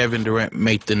seen Kevin Durant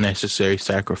make the necessary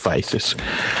sacrifices.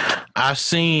 I've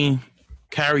seen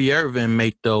Kyrie Irving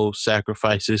make those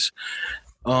sacrifices,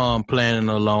 playing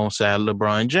alongside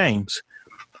LeBron James.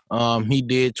 He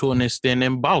did to an extent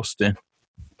in Boston.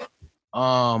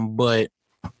 But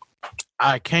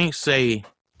I can't say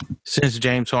since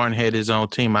James Harden had his own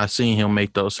team, I've seen him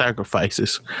make those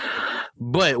sacrifices.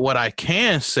 But what I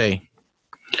can say,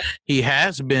 he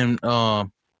has been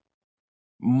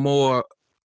more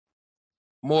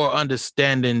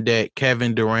understanding that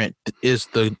Kevin Durant is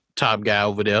the top guy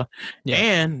over there. Yeah.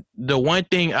 And the one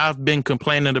thing I've been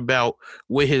complaining about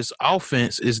with his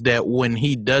offense is that when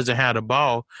he doesn't have the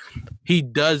ball, he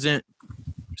doesn't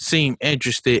seem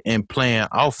interested in playing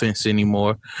offense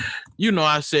anymore.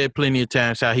 I said plenty of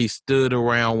times how he stood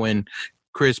around when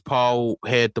Chris Paul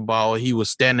had the ball. He was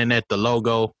standing at the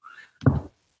logo.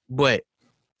 But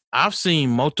I've seen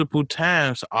multiple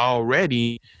times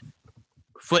already,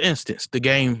 for instance, the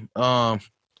game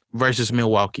versus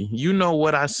Milwaukee.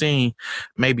 What I seen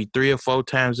maybe 3 or 4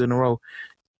 times in a row?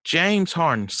 James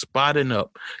Harden spotting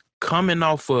up, coming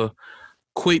off a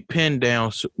quick pin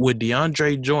downs with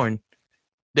DeAndre Jordan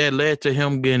that led to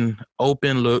him getting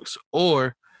open looks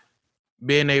or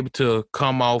being able to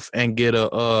come off and get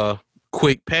a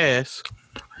quick pass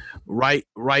right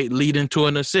leading to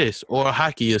an assist or a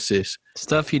hockey assist.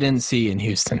 Stuff you didn't see in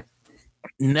Houston.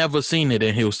 Never seen it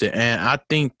in Houston. And I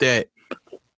think that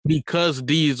because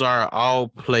these are all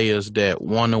players that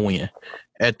want to win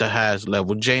at the highest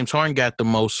level, James Harden got the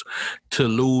most to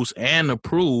lose and to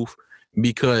prove,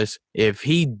 because if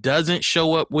he doesn't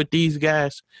show up with these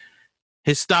guys,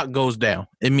 his stock goes down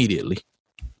immediately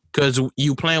because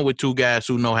you playing with 2 guys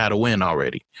who know how to win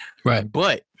already. Right.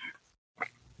 But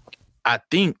I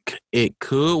think it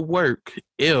could work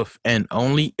if and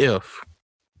only if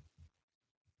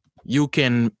you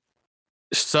can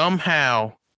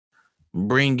somehow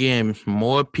bring in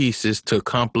more pieces to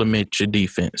complement your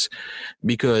defense,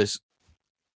 because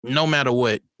no matter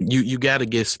what, you got to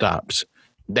get stops.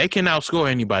 They can outscore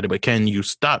anybody, but can you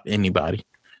stop anybody?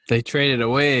 They traded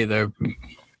away their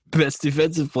best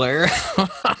defensive player.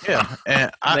 Yeah,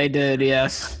 and they did.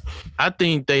 Yes, I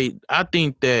think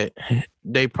that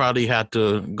they probably have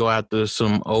to go after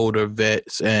some older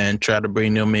vets and try to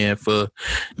bring them in for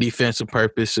defensive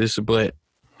purposes. But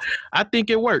I think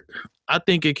it worked. I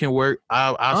think it can work.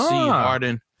 I see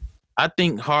Harden. I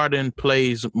think Harden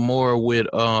plays more with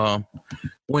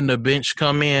when the bench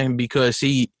come in, because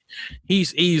he's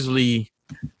easily,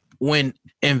 when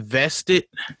invested,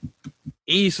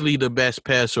 easily the best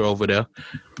passer over there.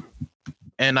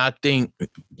 And I think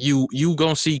you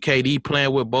gonna see KD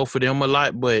playing with both of them a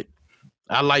lot, but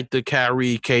I like the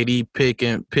Kyrie KD pick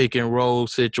and roll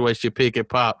situation, pick and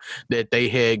pop that they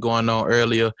had going on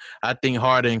earlier. I think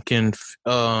Harden can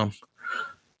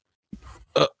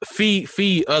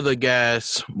feed other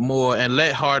guys more and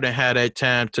let Harden have that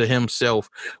time to himself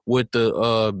with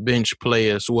the bench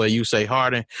players, where you say,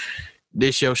 Harden,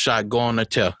 this your shot, go on the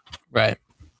tell. Right.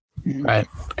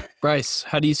 Bryce,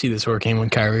 how do you see this working when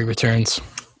Kyrie returns?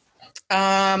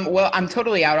 Well, I'm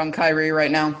totally out on Kyrie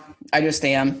right now. I just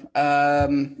am.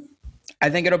 I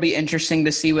think it'll be interesting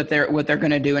to see what they're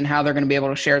going to do and how they're going to be able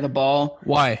to share the ball.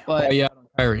 Why? But, why are you out on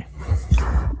Kyrie?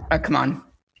 Come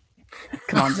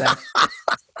on, Zach.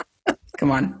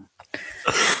 Come on.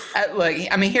 Look,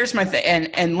 I mean, here's my thing,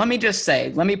 and let me just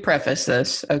say, let me preface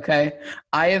this, okay?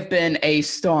 I have been a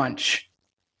staunch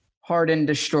Harden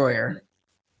destroyer.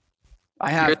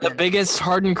 You're the biggest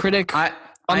Harden critic on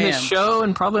this show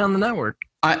and probably on the network.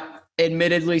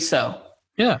 Admittedly so.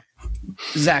 Yeah.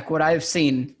 Zach, what I've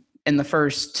seen in the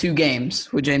first 2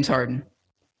 games with James Harden,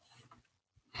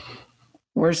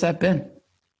 where's that been?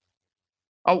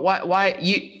 Oh, why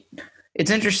you?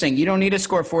 It's interesting. You don't need to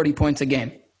score 40 points a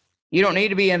game. You don't need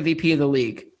to be MVP of the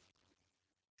league.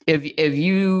 If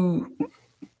you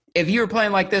were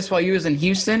playing like this while you was in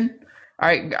Houston, all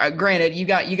right, granted, you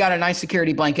got a nice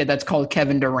security blanket that's called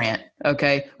Kevin Durant,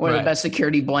 okay? One of the best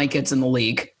security blankets in the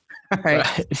league. All right.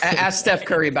 Ask Steph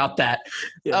Curry about that.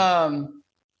 Yeah.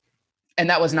 And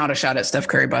that was not a shot at Steph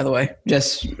Curry, by the way,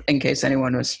 just in case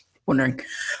anyone was wondering.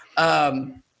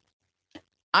 I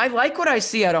like what I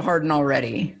see out of Harden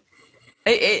already.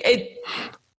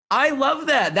 I love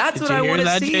that. That's what I want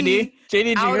to see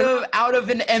JD, out of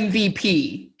an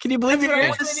MVP. Can you believe That's what I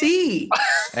want to see?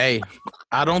 Hey,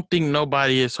 I don't think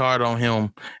nobody is hard on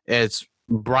him as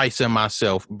Bryce and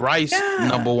myself. Bryce,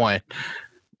 number one.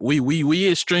 We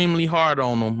extremely hard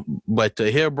on him, but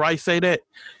to hear Bryce say that,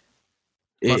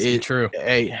 it's true.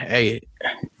 Hey,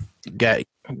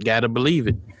 gotta believe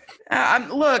it.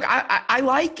 I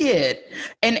like it,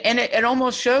 and it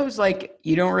almost shows like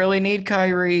you don't really need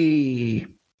Kyrie.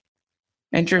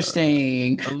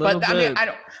 Interesting, but I mean,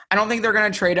 I don't think they're going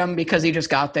to trade him because he just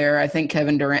got there. I think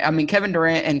Kevin Durant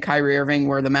and Kyrie Irving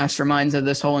were the masterminds of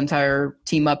this whole entire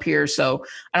team up here. So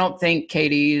I don't think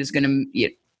KD is going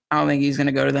to. I don't think he's going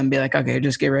to go to them and be like, okay,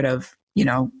 just get rid of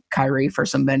Kyrie for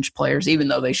some bench players, even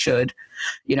though they should,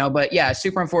 But yeah,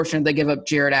 super unfortunate they give up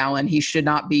Jared Allen. He should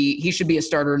be a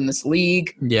starter in this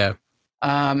league. Yeah.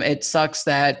 It sucks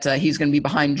that he's going to be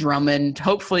behind Drummond,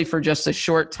 hopefully for just a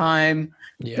short time.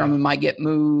 Yeah. Drummond might get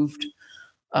moved.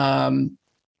 But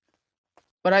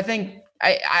I think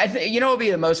what will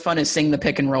be the most fun is seeing the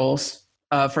pick and rolls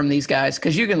from these guys,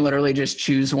 because you can literally just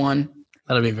choose one.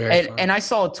 That'll be very fun. And I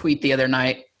saw a tweet the other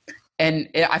night, and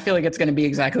I feel like it's going to be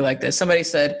exactly like this. Somebody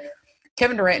said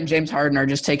Kevin Durant and James Harden are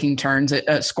just taking turns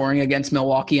at scoring against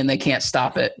Milwaukee, and they can't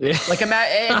stop it. Yeah.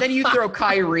 And then you throw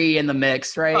Kyrie in the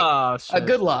mix, right? Oh, shit.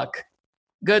 Good luck.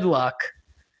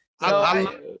 So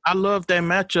I love that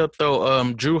matchup,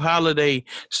 though. Drew Holiday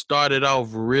started off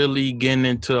really getting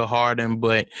into Harden,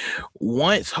 but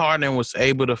once Harden was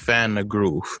able to find the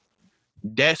groove,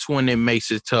 that's when it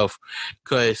makes it tough.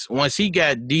 Because once he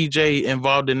got DJ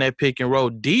involved in that pick and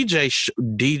roll,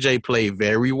 DJ played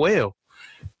very well.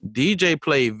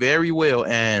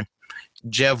 And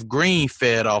Jeff Green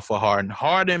fed off of Harden.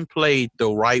 Harden played the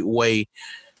right way,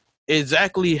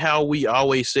 exactly how we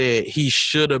always said he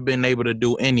should have been able to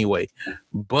do anyway.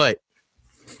 But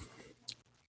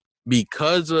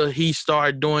because he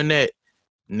started doing that,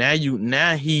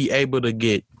 now he able to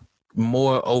get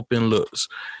more open looks.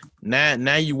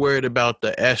 Now you worried about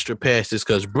the extra passes,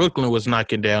 because Brooklyn was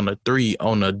knocking down a 3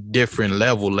 on a different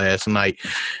level last night.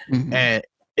 Mm-hmm. And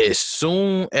as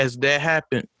soon as that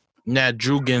happened, now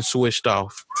Drew getting switched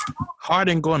off.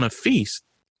 Harden going to feast.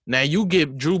 Now you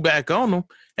get Drew back on him,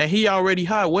 and he already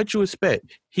hot. What you expect?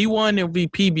 He won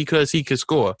MVP because he could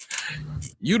score.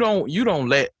 You don't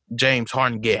let James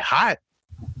Harden get hot.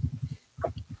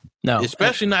 No.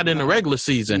 Especially not in the regular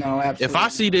season. No, absolutely. If I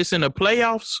see this in the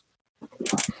playoffs,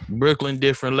 Brooklyn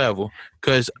different level.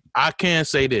 Because I can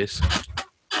say this.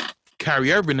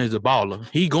 Kyrie Irving is a baller.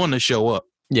 He's going to show up.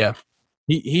 Yeah.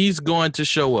 He's going to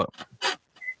show up.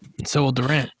 So will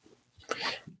Durant.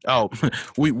 Oh,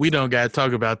 we don't got to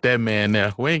talk about that man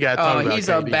now. We ain't got to talk about he's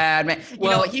KD. a bad man.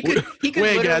 He could we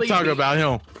ain't got to talk about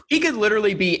him. He could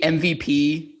literally be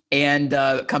MVP and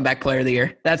comeback player of the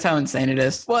year. That's how insane it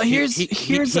is. Well, he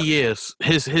is.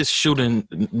 His shooting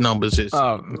numbers is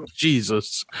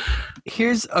Jesus.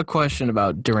 Here's a question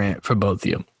about Durant for both of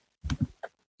you.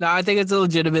 Now, I think it's a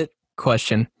legitimate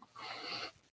question.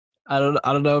 I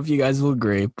don't know if you guys will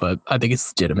agree, but I think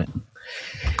it's legitimate.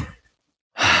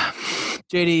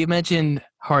 JD, you mentioned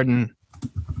Harden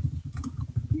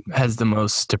has the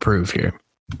most to prove here.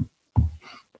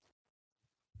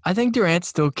 I think Durant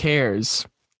still cares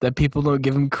that people don't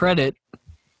give him credit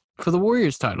for the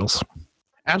Warriors titles.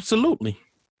 Absolutely.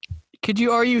 Could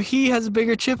you argue he has a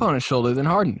bigger chip on his shoulder than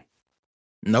Harden?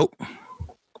 Nope.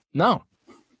 No.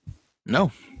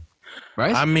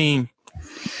 Right? I mean...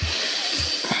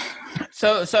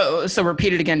 So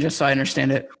repeat it again just so I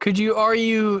understand it. Could you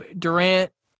argue Durant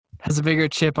has a bigger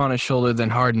chip on his shoulder than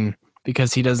Harden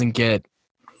because he doesn't get...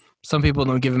 Some people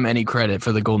don't give him any credit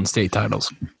for the Golden State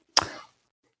titles.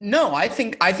 No, I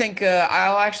think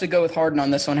I'll actually go with Harden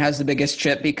on this one. Has the biggest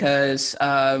chip because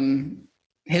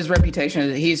his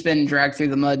reputation, he's been dragged through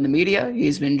the mud in the media.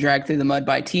 He's been dragged through the mud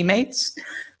by teammates,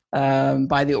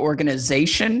 by the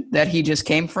organization that he just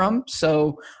came from.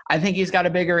 So I think he's got a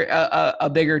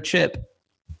bigger chip.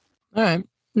 All right.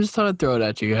 I just thought I'd throw it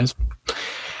at you guys.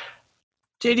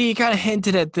 JD, you kind of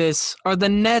hinted at this. Are the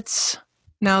Nets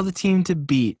now the team to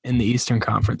beat in the Eastern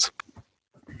Conference?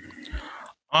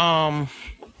 I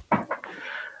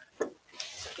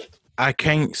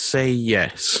can't say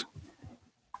yes.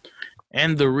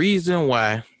 And the reason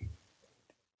why,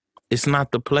 it's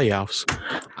not the playoffs.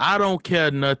 I don't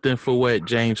care nothing for what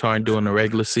James Harden do in the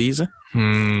regular season.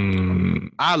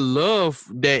 I love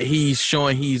that he's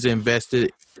showing he's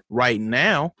invested right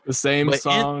now. The same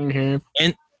song here.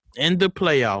 In the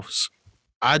playoffs,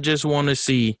 I just want to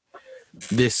see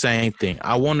this same thing.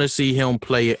 I want to see him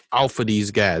play off of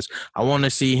these guys. I want to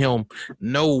see him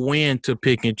know when to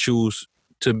pick and choose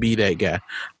to be that guy.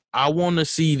 I want to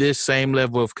see this same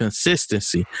level of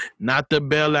consistency, not the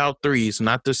bailout threes,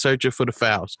 not the searching for the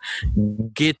fouls.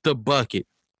 Get the bucket.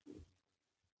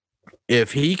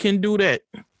 If he can do that,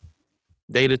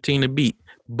 they the team to beat.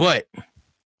 But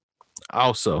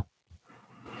also,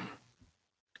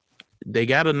 they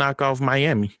got to knock off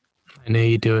Miami. I knew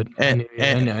you do it. I knew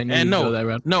you go that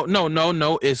route.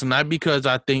 No. It's not because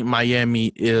I think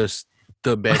Miami is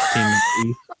the best team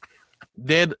in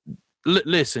the East.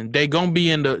 Listen, they're gonna be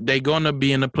in the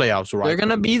playoffs, right? They're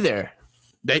gonna be there.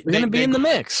 They're gonna be in the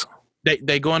mix.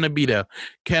 They're gonna be there.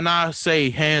 Can I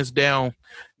say hands down,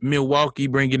 Milwaukee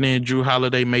bringing in Drew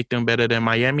Holiday make them better than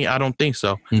Miami? I don't think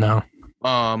so. No.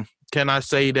 Can I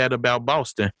say that about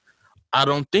Boston? I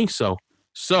don't think so.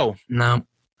 So no.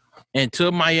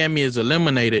 Until Miami is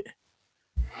eliminated,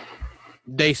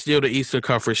 they still the Eastern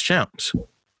Conference champs.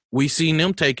 We seen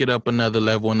them take it up another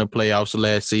level in the playoffs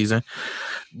last season.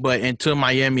 But until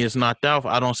Miami is knocked out,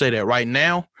 I don't say that. Right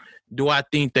now, do I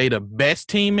think they the best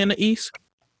team in the East?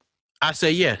 I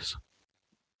say yes.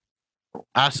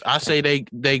 I say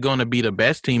they gonna be the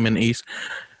best team in the East.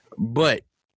 But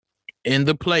in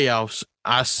the playoffs,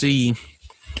 I see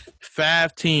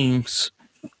 5 teams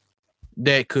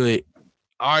that could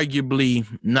arguably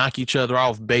knock each other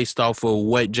off based off of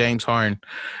what James Harden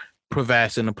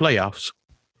provides in the playoffs.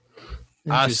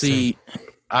 I see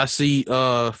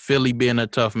Philly being a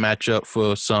tough matchup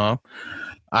for some.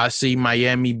 I see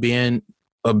Miami being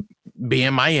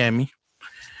Miami.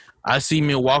 I see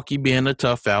Milwaukee being a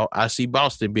tough out. I see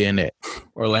Boston being that.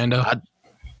 Orlando.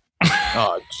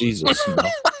 Oh Jesus! No.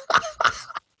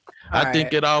 I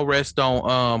think it all rests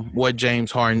on what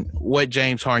James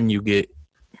Harden you get.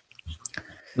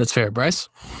 That's fair, Bryce.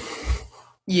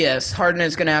 Yes, Harden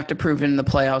is going to have to prove it in the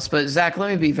playoffs. But, Zach, let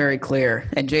me be very clear.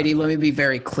 And, JD, let me be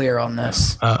very clear on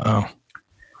this. Uh-oh.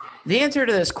 The answer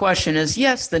to this question is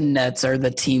yes, the Nets are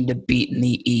the team to beat in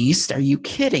the East. Are you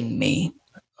kidding me?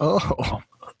 Oh.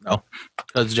 No.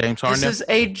 Because James Harden. This is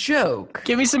a joke.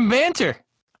 Give me some banter.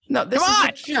 No, this is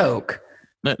a joke.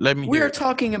 Let me We're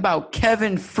talking about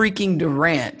Kevin freaking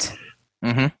Durant.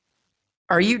 Mm-hmm.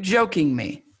 Are you joking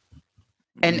me?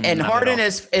 And Harden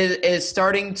is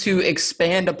starting to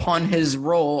expand upon his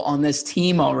role on this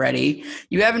team already.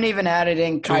 You haven't even added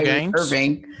in Kyrie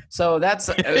Irving, so that's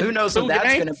who knows what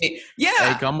that's going to be.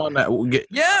 Yeah, hey, come on,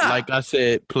 yeah. Like I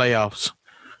said, playoffs.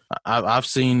 I've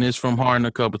seen this from Harden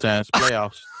a couple times.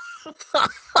 Playoffs.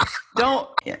 Don't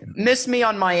miss me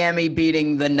on Miami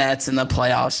beating the Nets in the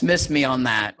playoffs. Miss me on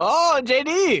that. Oh,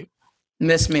 JD.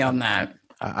 Miss me on that.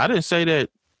 I didn't say that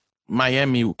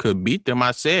Miami could beat them.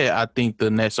 I said I think the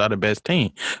Nets are the best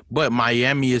team, but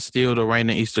Miami is still the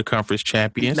reigning Eastern Conference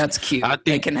champions. That's cute. I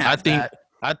think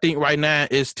right now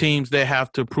it's teams that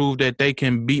have to prove that they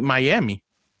can beat Miami.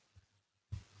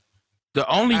 The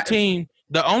only team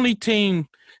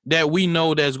that we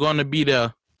know that's going to be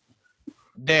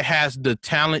that has the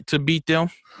talent to beat them,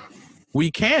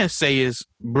 we can say is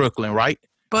Brooklyn, right?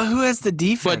 But who has the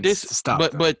defense to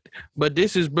stop them? But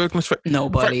this is Brooklyn's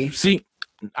nobody. See,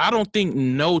 I don't think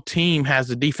no team has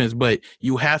the defense, but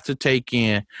you have to take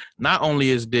in, not only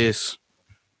is this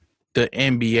the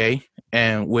NBA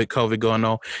and with COVID going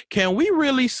on, can we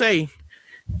really say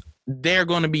they're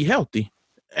going to be healthy?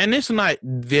 And it's not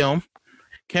them.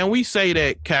 Can we say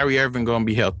that Kyrie Irving going to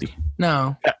be healthy?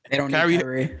 No. They don't need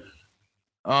Kyrie.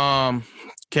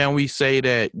 Can we say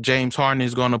that James Harden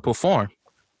is going to perform?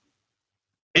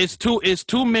 It's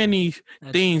too many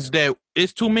things that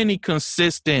it's too many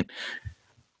consistent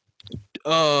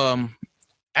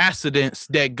accidents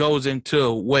that goes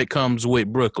into what comes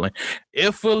with Brooklyn.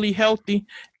 If fully healthy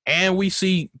and we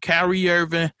see Kyrie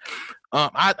Irving,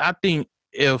 I think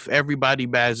if everybody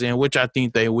buys in, which I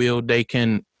think they will, they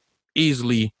can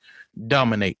easily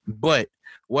dominate. But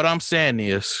what I'm saying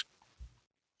is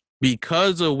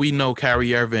because we know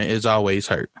Kyrie Irving is always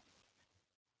hurt.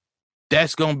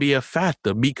 That's going to be a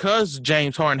factor because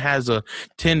James Harden has a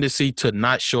tendency to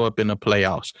not show up in the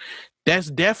playoffs.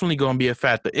 That's definitely going to be a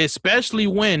factor, especially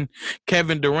when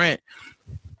Kevin Durant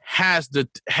has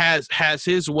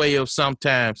his way of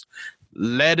sometimes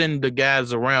letting the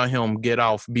guys around him get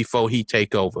off before he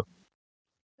take over.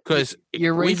 Because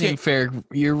you're raising fair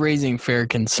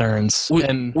concerns,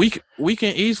 and we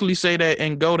can easily say that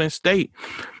in Golden State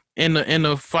in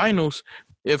the finals.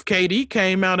 If KD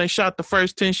came out and shot the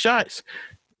first 10 shots,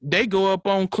 they go up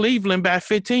on Cleveland by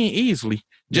 15 easily.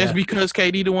 Just because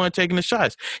KD the one taking the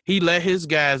shots. He let his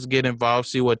guys get involved,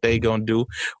 see what they gonna do.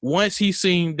 Once he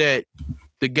seen that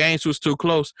the games was too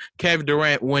close, Kevin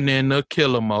Durant went in the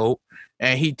killer mode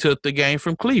and he took the game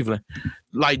from Cleveland.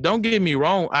 Like, don't get me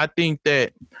wrong, I think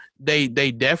that they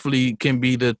definitely can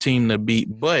be the team to beat,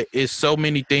 but it's so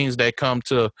many things that come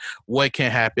to what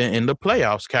can happen in the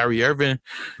playoffs. Kyrie Irving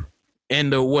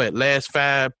in the last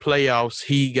 5 playoffs,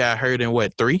 he got hurt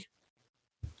in 3?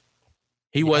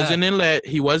 He wasn't in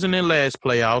last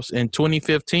playoffs. In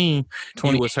 2015,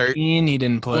 he was hurt. He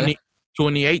didn't play.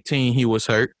 2018, he was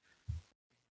hurt.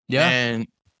 Yeah. And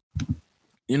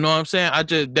you know what I'm saying? I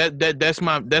just that's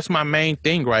my main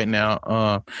thing right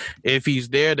now. If he's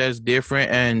there, that's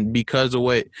different. And because of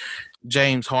what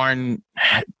James Harden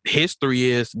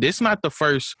history is, this not the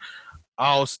first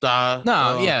all-star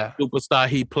superstar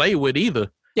he played with either.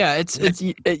 Yeah,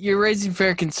 you're raising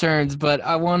fair concerns, but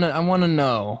I want to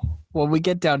know. When we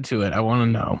get down to it, I want to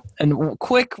know. And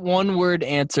quick one-word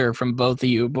answer from both of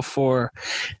you before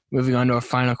moving on to our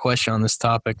final question on this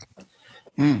topic.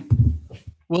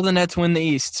 Will the Nets win the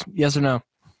East? Yes or no?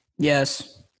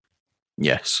 Yes.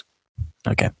 Yes.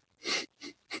 Okay.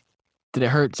 Did it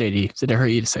hurt, JD? Did it hurt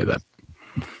you to say that?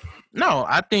 No,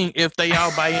 I think if they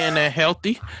all buy in and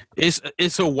healthy,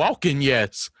 it's a walking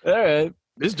yes. All right.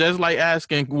 It's just like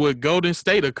asking with Golden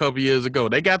State a couple years ago.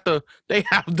 They have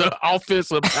the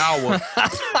offensive power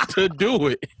to do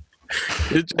it.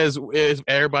 It's just if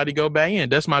everybody go buy in.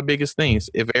 That's my biggest things.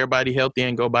 If everybody healthy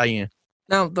and go buy in.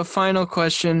 Now the final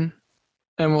question,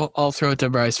 and I'll throw it to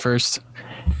Bryce first.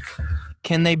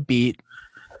 Can they beat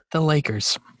the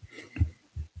Lakers?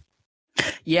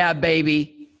 Yeah,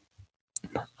 baby.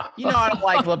 You know I don't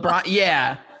like LeBron.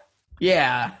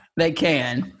 Yeah, they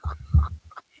can.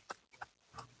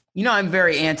 You know I'm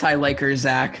very anti-Lakers,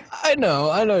 Zach. I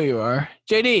know you are.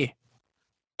 JD,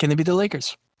 can they beat the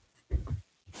Lakers?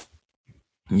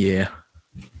 Yeah.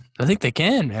 I think they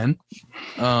can, man.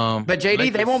 But JD,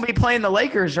 Lakers, they won't be playing the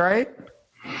Lakers, right?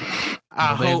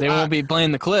 They won't be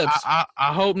playing the Clips. I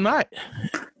hope not.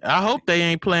 I hope they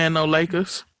ain't playing no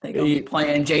Lakers. They gonna be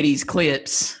playing JD's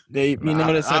Clips. I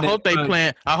hope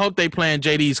they playing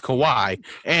JD's Kawhi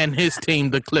and his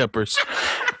team, the Clippers.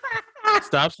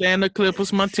 Stop saying the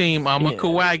Clippers my team. I'm a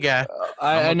Kawhi guy.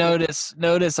 I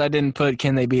notice I didn't put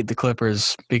can they beat the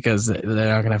Clippers because they're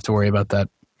not gonna have to worry about that.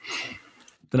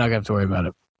 They're not gonna have to worry about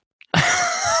it.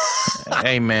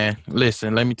 Hey man,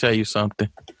 listen, let me tell you something.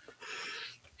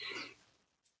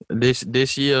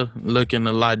 This year looking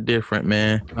a lot different,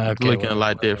 man. Okay, looking a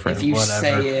lot different. If you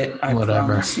say it, I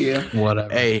promise you.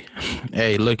 Whatever.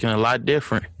 Hey, looking a lot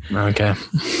different. Okay.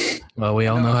 Well, we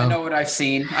all know how. I know what I've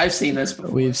seen. I've seen this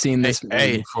before. We've seen this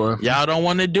before. Y'all don't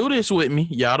want to do this with me.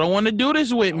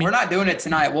 We're not doing it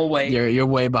tonight. We'll wait. You're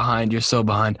way behind. You're so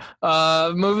behind.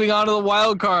 Moving on to the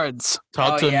wild cards.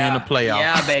 Talk to me in the playoffs.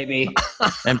 Yeah, baby.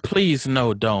 And please,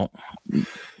 don't.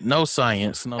 No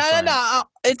science. No science. No.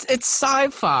 It's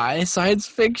sci-fi, science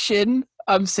fiction.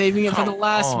 I'm saving it for the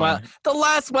last wild. The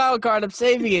last wild card. I'm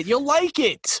saving it. You'll like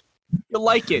it.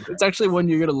 It's actually one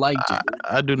you're gonna like.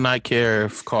 I do not care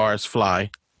if cars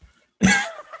fly.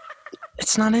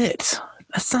 It's not it.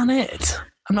 That's not it.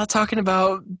 I'm not talking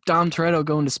about Dom Toretto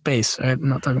going to space. I'm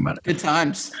not talking about it. Good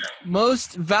times.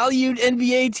 Most valued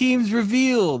NBA teams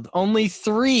revealed. Only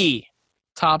 3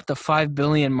 topped the $5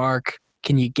 billion mark.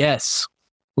 Can you guess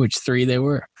which 3 they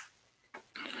were?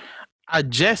 I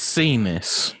just seen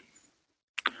this.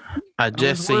 I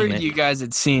was worried you guys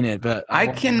had seen it, but I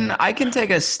can take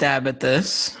a stab at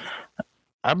this.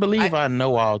 I believe I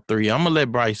know all 3. I'm gonna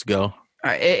let Bryce go. All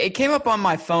right, it came up on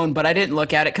my phone, but I didn't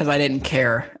look at it because I didn't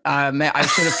care. I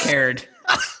should have cared.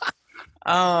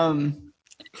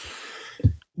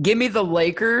 Give me the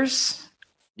Lakers.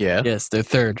 Yeah. Yes, they're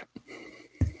 3rd.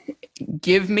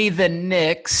 Give me the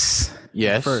Knicks.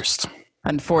 Yes. 1st.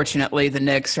 Unfortunately, the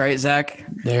Knicks, right, Zach?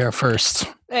 They are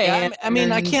 1st. Hey, I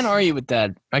mean, I can't argue with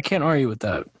that.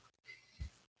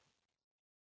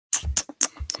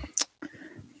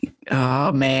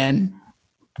 Oh, man.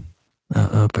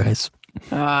 Bryce.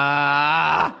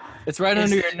 It's right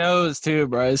under your nose, too,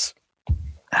 Bryce.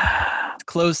 It's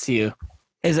close to you.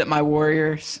 Is it my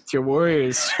Warriors? It's your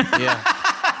Warriors. Yeah.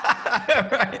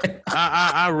 Right.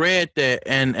 I read that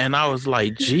and I was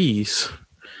like, geez,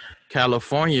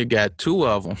 California got 2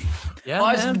 of them. Yeah, well,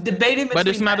 I was debating, but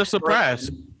it's not a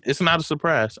surprise. It's not a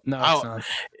surprise. No, it's not.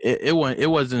 It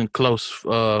wasn't close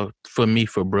for me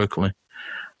for Brooklyn.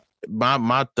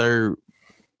 My third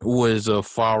was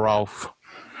far off.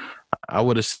 I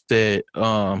would have said,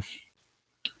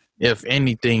 if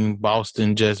anything,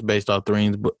 Boston, just based off the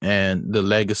rings and the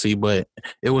legacy, but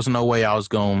it was no way I was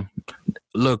going to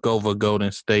look over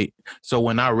Golden State. So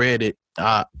when I read it,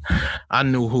 I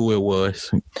knew who it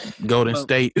was. Golden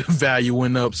State value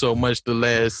went up so much the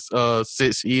last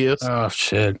 6 years. Oh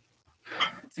shit!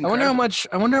 I wonder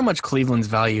how much Cleveland's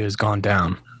value has gone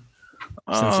down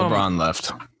since LeBron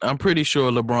left. I'm pretty sure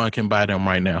LeBron can buy them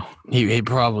right now. He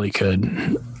probably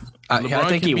could. I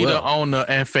think he can be will. the owner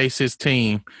and face his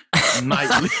team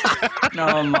nightly.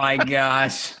 Oh my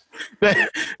gosh!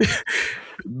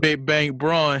 Big Bank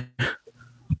Braun.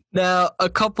 Now, a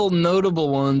couple notable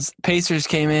ones. Pacers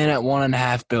came in at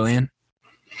 $1.5 billion.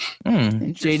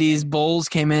 JD's Bulls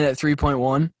came in at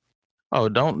 3.1. Oh,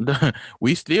 don't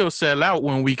we still sell out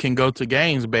when we can go to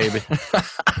games, baby.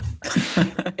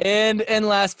 And in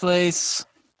last place,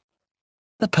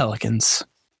 the Pelicans,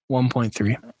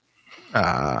 1.3.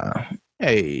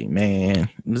 Hey man,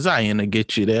 Zion will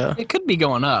get you there. It could be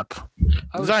going up.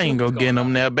 Zion gonna get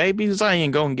them there, baby.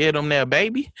 Zion gonna get them there,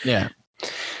 baby. Yeah.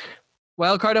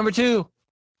 Wild card number 2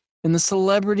 in the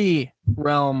celebrity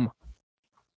realm.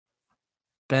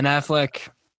 Ben Affleck,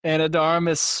 Ana de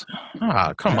Armas.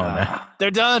 Come on now.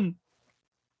 They're done.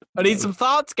 I need some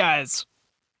thoughts, guys.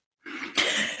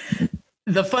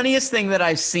 The funniest thing that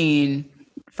I've seen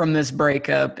from this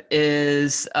breakup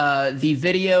is the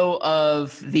video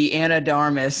of the Ana de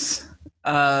Armas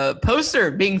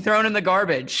poster being thrown in the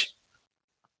garbage.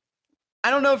 I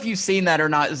don't know if you've seen that or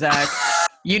not, Zach.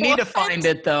 You need to find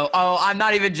it, though. Oh, I'm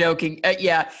not even joking.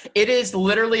 Yeah, it is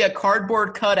literally a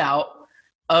cardboard cutout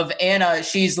of Anna.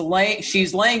 She's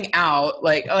laying out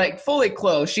like fully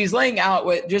clothed. She's laying out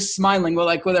with just smiling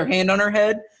with her hand on her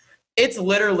head. It's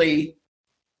literally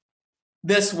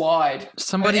this wide.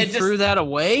 Somebody threw that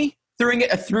away? Threw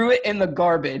it in the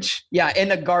garbage. Yeah,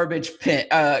 in a garbage pit,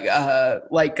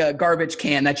 like a garbage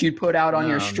can that you'd put out on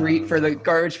your street for the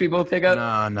garbage people to pick up.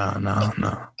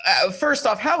 No. First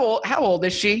off, how old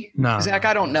is she? No, Zach,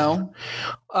 I don't know.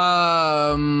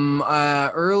 Early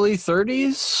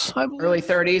 30s, I believe. Early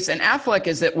 30s, and Affleck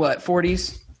is at what,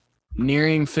 40s?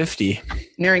 Nearing 50.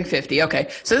 Nearing 50.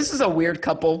 Okay, so this is a weird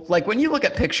couple. Like when you look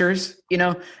at pictures,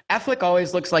 Affleck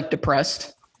always looks like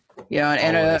depressed. Yeah,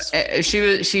 and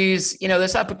she's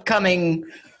this upcoming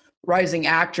rising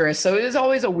actress, so it is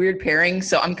always a weird pairing.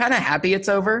 So I'm kind of happy it's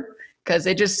over because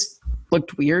it just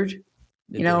looked weird,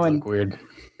 It looked weird.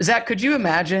 Zach, could you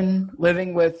imagine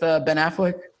living with Ben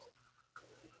Affleck?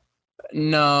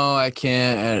 No, I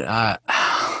can't.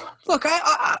 Look,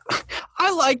 I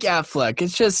like Affleck.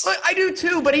 It's just I do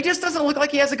too, but he just doesn't look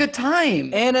like he has a good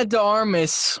time. Ana de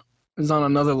Armas is on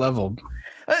another level.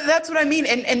 That's what I mean.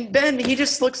 And Ben, he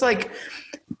just looks like,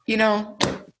 hey,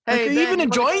 are you even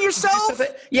enjoying yourself?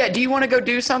 Yeah. Do you want to go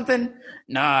do something?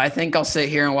 No, I think I'll sit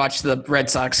here and watch the Red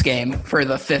Sox game for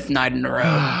the 5th night in a row.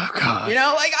 Oh, God.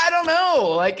 I don't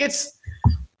know.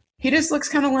 He just looks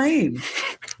kind of lame.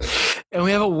 And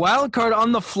we have a wild card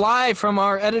on the fly from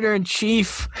our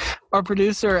editor-in-chief, our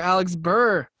producer, Alex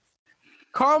Burr.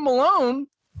 Karl Malone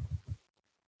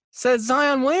says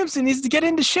Zion Williamson needs to get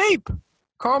into shape.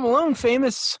 Karl Malone,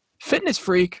 famous fitness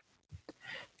freak.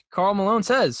 Karl Malone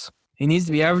says he needs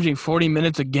to be averaging 40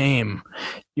 minutes a game.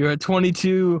 You're a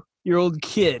 22-year-old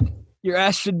kid. Your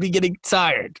ass should be getting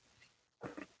tired.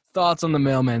 Thoughts on the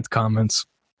mailman's comments?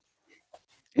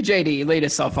 JD, lead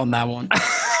us off on that one.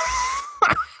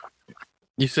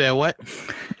 You said what?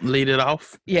 Lead it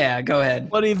off? Yeah, go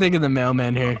ahead. What do you think of the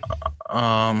mailman here?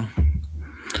 I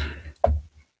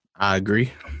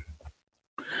agree.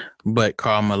 But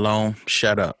Karl Malone,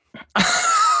 shut up.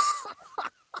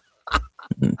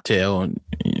 Tell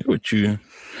what you...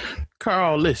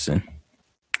 Karl, listen.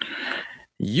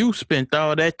 You spent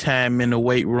all that time in the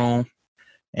weight room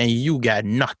and you got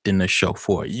nothing to show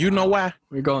for it. You know why?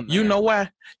 We're going there. You know why?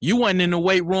 You wasn't in the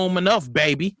weight room enough,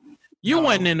 baby. You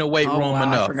wasn't in the weight room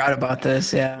enough. I forgot about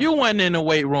this, yeah. You wasn't in the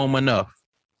weight room enough.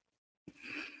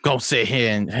 Go sit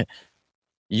here and...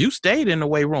 You stayed in the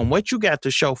weight room. What you got to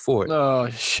show for it? Oh,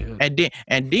 shit.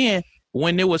 And then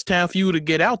when it was time for you to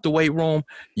get out the weight room,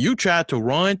 you tried to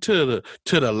run to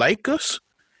the Lakers.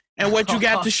 And what you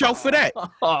got to show for that?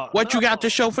 What you got to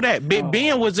show for that? Big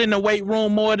Ben was in the weight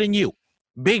room more than you.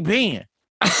 Big Ben.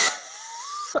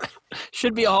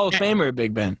 Should be a Hall of Famer,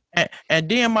 Big Ben. And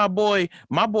then my boy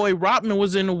Rodman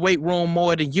was in the weight room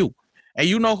more than you. And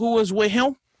you know who was with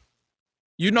him?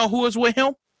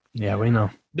 Yeah, we know.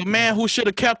 The man who should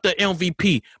have kept the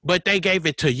MVP, but they gave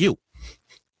it to you.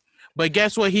 But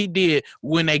guess what he did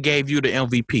when they gave you the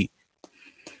MVP?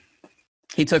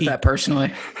 He took that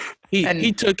personally.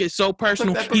 He took it so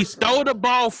personal. He stole the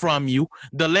ball from you,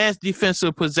 the last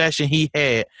defensive possession he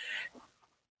had,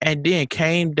 and then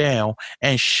came down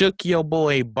and shook your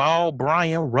boy Ball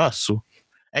Brian Russell.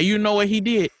 And you know what he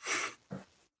did?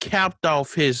 Capped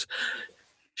off his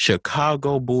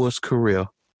Chicago Bulls career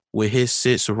with his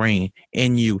 6th ring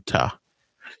in Utah.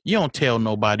 You don't tell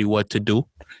nobody what to do.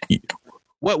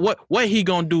 What he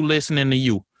gonna do listening to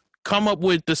you? Come up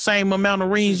with the same amount of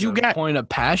rings you got? Point of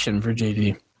passion for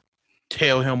JD.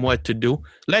 Tell him what to do.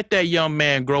 Let that young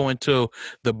man grow into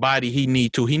the body he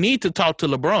need to. He need to talk to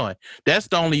LeBron. That's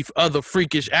the only other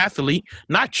freakish athlete,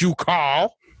 not you,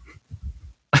 Carl.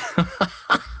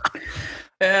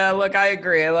 Yeah, look, I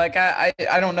agree. Like, I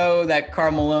don't know that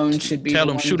Karl Malone should be. Tell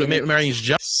him shoot a mid-range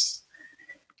jump.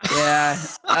 Yeah.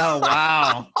 Oh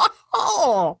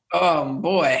wow. Oh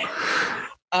boy.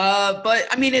 But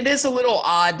I mean, it is a little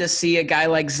odd to see a guy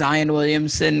like Zion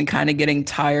Williamson kind of getting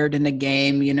tired in the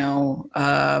game. You know,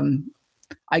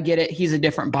 I get it. He's a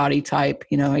different body type.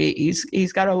 You know,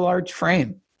 he's got a large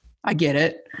frame. I get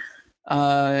it.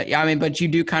 Yeah, I mean, but you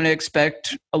do kind of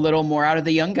expect a little more out of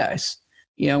the young guys.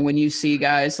 You know, when you see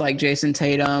guys like Jason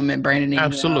Tatum and Brandon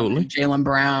Ingram, absolutely, and Jaylen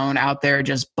Brown out there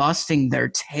just busting their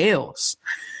tails.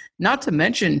 Not to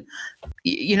mention,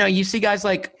 you know, you see guys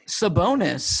like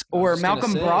Sabonis or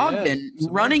Malcolm Brogdon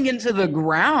running into the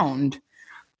ground,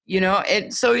 you know.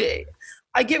 And so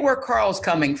I get where Carl's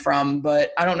coming from,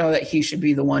 but I don't know that he should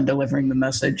be the one delivering the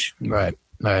message. Right.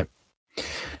 Let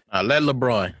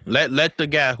LeBron, let the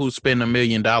guy who spent $1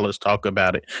 million talk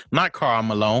about it, not Karl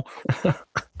Malone.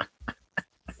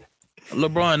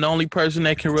 LeBron, the only person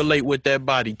that can relate with that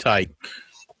body type.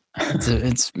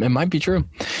 It might be true.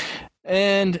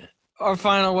 And our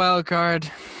final wild card,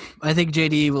 I think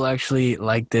JD will actually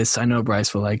like this. I know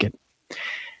Bryce will like it.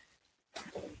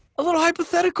 A little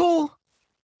hypothetical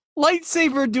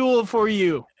lightsaber duel for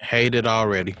you. Hate it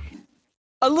already.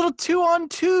 A little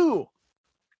 2-on-2.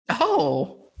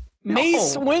 Oh.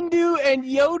 Mace Windu and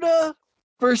Yoda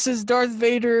versus Darth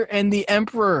Vader and the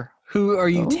Emperor. Who are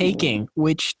you taking?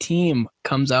 Which team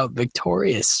comes out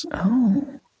victorious? Oh.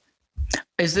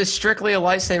 Is this strictly a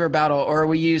lightsaber battle, or are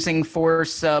we using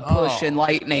force, push, and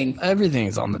lightning?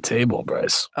 Everything's on the table,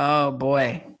 Bryce. Oh,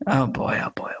 boy.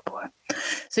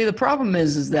 See, the problem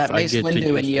is that Mace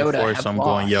Windu and Yoda have I'm lost.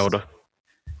 going Yoda.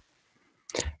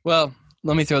 Well,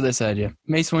 let me throw this at you.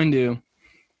 Mace Windu,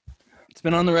 it's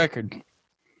been on the record,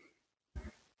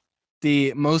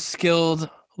 the most skilled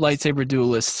lightsaber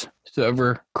duelist to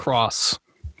ever cross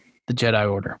the Jedi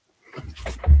Order.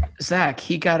 Zach,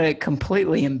 he got it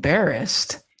completely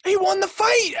embarrassed. He won the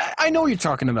fight. I know what you're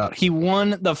talking about. He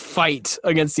won the fight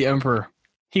against the Emperor.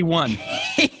 He won.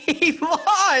 He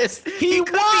lost. He won.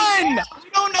 We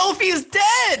don't know if he's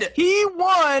dead. He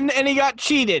won, and he got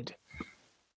cheated.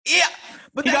 Yeah.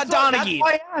 But he got Donegied.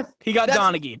 He got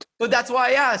Donegied. But that's why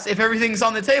I asked. If everything's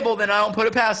on the table, then I don't put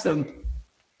it past him.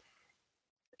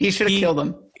 He should have killed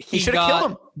him. He should have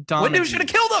killed him. Windu should have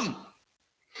killed him.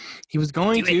 He was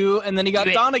going to, and then he got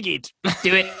Donegied.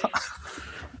 Do it.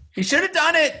 He should have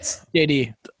done it.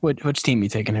 JD, which team are you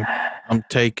taking here? I'm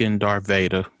taking Darth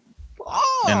Vader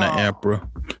and the Emperor.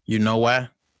 You know why?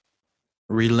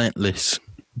 Relentless.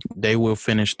 They will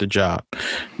finish the job.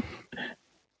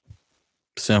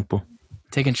 Simple.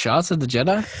 Taking shots at the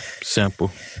Jedi?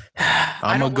 Simple.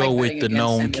 I'm going to go with the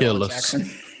known killers.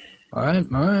 All right.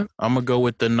 I'm going to go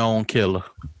with the known killer.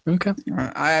 Okay.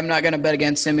 I'm not going to bet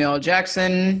against Samuel L.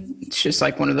 Jackson. It's just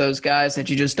like one of those guys that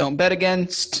you just don't bet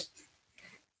against.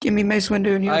 Give me Mace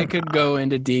Windu and you. I could go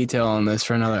into detail on this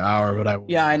for another hour, but I won't.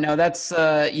 Yeah, I know. That's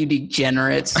you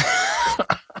degenerates.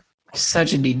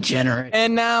 Such a degenerate.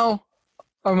 And now,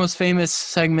 our most famous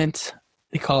segment,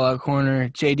 the call-out corner.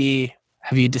 JD,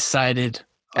 have you decided?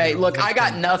 Hey, look, I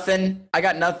got nothing. I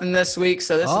got nothing this week,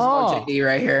 so this is all JD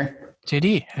right here.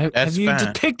 JD, have you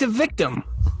picked a victim?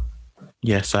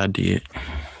 Yes, I did.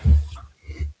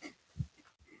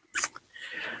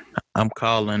 I'm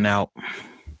calling out.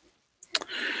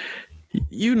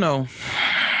 You know,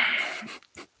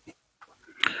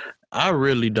 I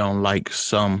really don't like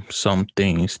some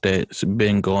things that's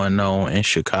been going on in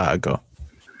Chicago.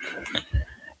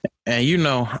 And, you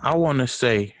know, I want to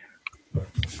say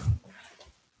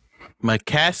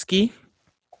McCaskey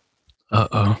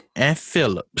and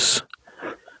Phillips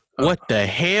What the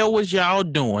hell was y'all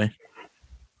doing?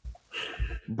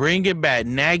 Bringing back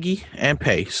Nagy and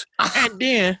Pace. And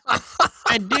then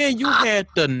you had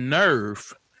the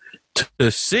nerve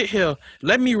to sit here.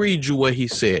 Let me read you what he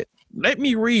said. Let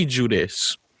me read you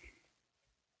this.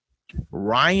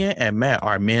 Ryan and Matt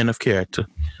are men of character.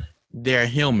 They're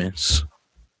humans.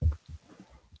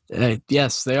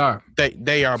 Yes, they are.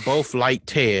 They are both like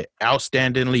Ted,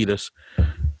 outstanding leaders.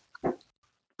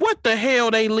 What the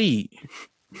hell they lead?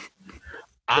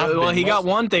 He got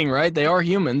one thing right. They are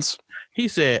humans. He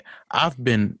said, I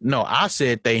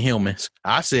said they humans.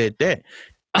 I said that.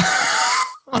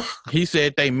 He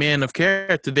said they men of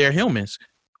character. They're humans.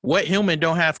 What human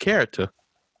don't have character?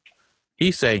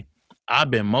 He say, I've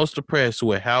been most impressed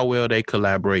with how well they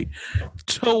collaborate.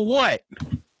 To what?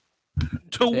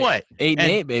 What?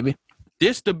 8-8, baby.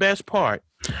 This the best part.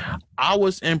 I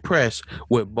was impressed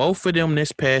with both of them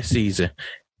this past season,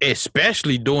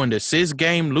 especially during the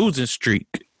 6-game losing streak.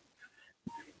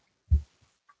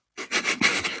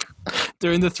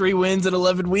 During the 3 wins in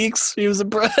 11 weeks, he was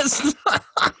impressed.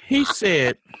 He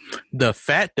said, the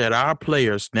fact that our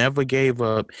players never gave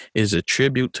up is a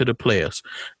tribute to the players.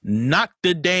 Not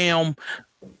the damn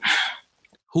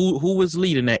who was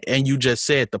leading that, and you just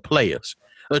said the players.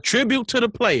 A tribute to the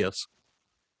players.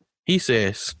 He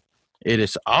says, it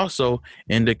is also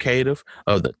indicative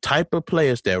of the type of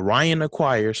players that Ryan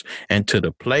acquires and to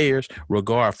the players'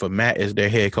 regard for Matt as their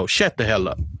head coach. Shut the hell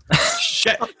up.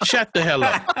 Shut the hell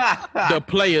up. The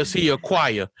players he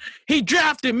acquired. He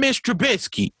drafted Mitch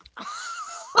Trubisky.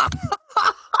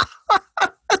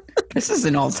 This is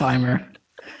an all-timer.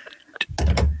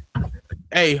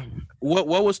 Hey, what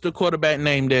was the quarterback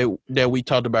name that we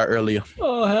talked about earlier?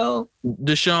 Oh, hell.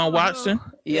 DeShaun Watson?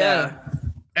 Yeah.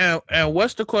 And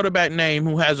what's the quarterback name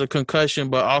who has a concussion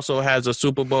but also has a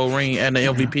Super Bowl ring and the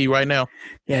MVP right now?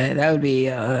 Yeah, that would be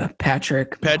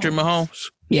Patrick Mahomes?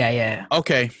 Yeah.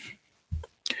 Okay.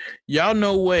 Y'all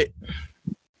know what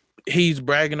he's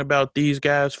bragging about these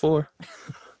guys for?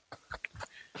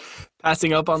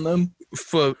 Passing up on them?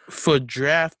 For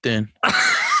drafting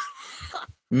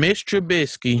Mitch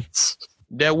Trubisky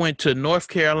that went to North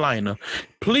Carolina.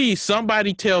 Please,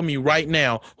 somebody tell me right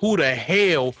now who the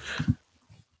hell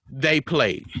they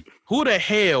played. Who the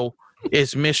hell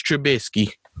is Mitch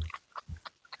Trubisky?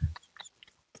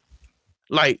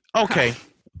 Like, okay.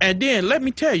 And then let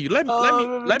me tell you, let me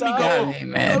go.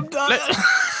 Man.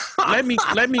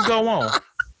 Let me go on.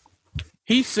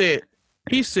 He said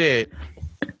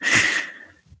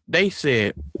they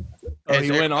said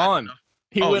he went on.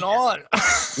 He went on.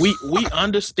 We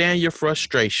understand your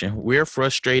frustration. We're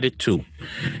frustrated too.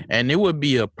 And it would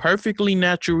be a perfectly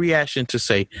natural reaction to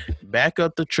say, back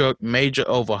up the truck, major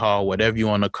overhaul, whatever you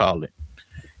want to call it.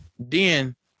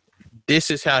 Then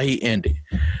this is how he ended.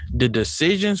 The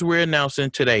decisions we're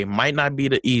announcing today might not be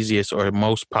the easiest or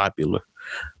most popular,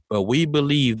 but we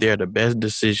believe they're the best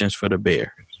decisions for the Bears.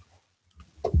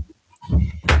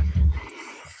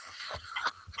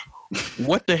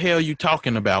 What the hell are you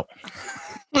talking about?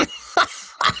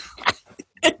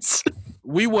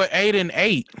 We were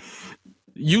 8-8.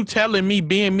 You telling me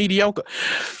being mediocre?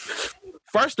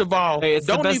 First of all, it's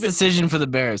the best decision for the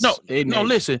Bears. No,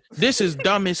 listen. This is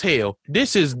dumb as hell.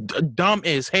 This is dumb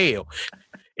as hell.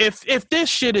 If this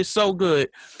shit is so good,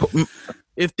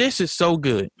 if this is so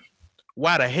good,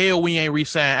 why the hell we ain't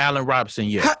re-signed Allen Robinson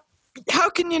yet? How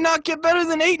can you not get better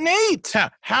than 8-8?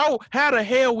 How the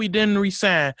hell we didn't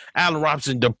re-sign Allen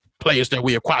Robinson, the players that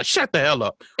we acquired? Shut the hell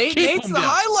up. 8-8's the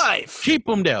high life. Keep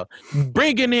him there.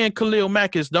 Bringing in Khalil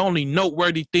Mack is the only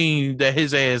noteworthy thing that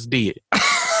his ass did.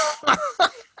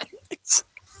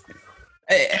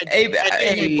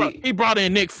 He brought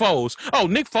in Nick Foles. Oh,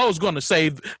 Nick Foles is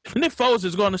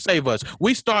going to save us.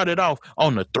 We started off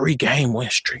on a 3-game win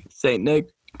streak. St. Nick.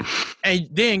 And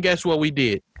then guess what we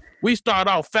did? We start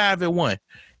off 5-1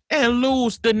 and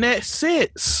lose the next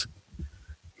 6.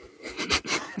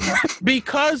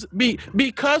 because of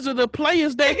the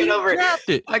players that he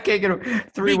drafted. I can't get over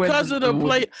 3 because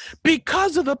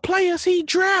of the players he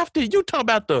drafted. You talk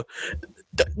about the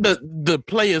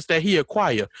players that he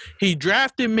acquired. He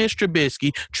drafted Mitch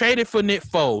Trubisky, traded for Nick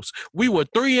Foles. We were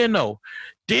 3-0.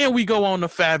 Then we go on to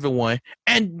 5-1,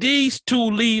 and these two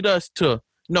lead us to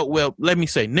let me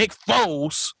say Nick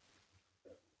Foles.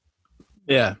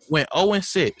 Yeah, went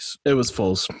 0-6. It was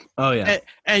Foles. Oh yeah,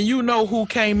 and you know who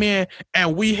came in,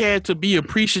 and we had to be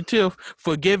appreciative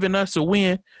for giving us a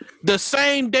win. The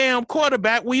same damn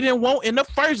quarterback we didn't want in the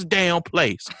first damn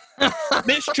place,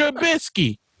 Mitch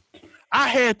Trubisky. I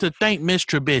had to thank Mitch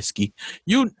Trubisky.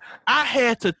 I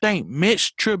had to thank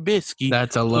Mitch Trubisky.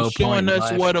 That's a low for showing point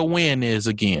us what a win is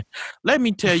again. Let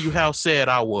me tell you how sad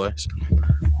I was.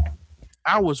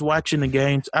 I was watching the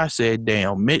games. I said,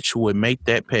 damn, Mitch would make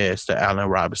that pass to Allen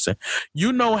Robinson.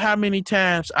 You know how many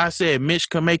times I said Mitch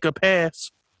could make a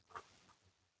pass?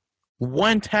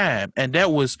 One time, and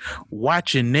that was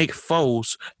watching Nick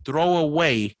Foles throw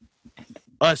away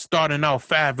us starting off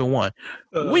 5-1.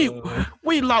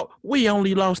 We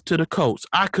only lost to the Colts.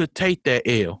 I could take that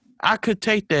L.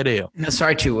 That's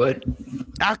right, you would.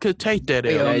 I could take that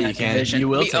L. Yeah, you can. Division. You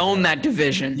will. We own that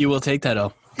division. You will take that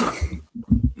L.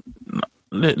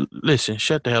 Listen,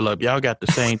 shut the hell up. Y'all got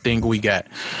the same thing we got.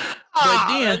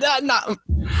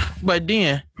 But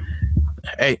then,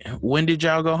 hey, when did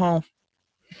y'all go home?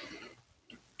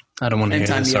 I don't want to hear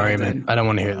this. Sorry, man. I don't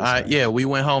want to hear this. Yeah, we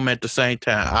went home at the same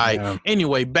time. All right. Yeah.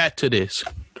 Anyway, back to this.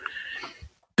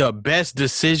 The best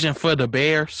decision for the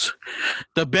Bears,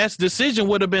 the best decision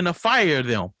would have been to fire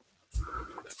them.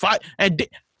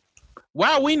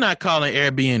 Why are we not calling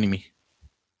Airbnb?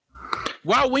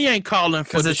 Why we ain't calling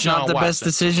for Deshaun Watson? Because it's not the best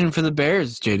decision for the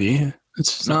Bears, JD.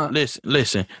 It's not.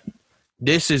 Listen.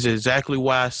 This is exactly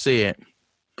why I said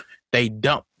they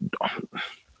dump.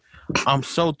 I'm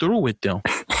so through with them.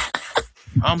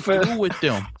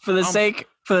 For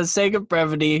the sake of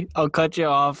brevity, I'll cut you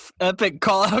off. Epic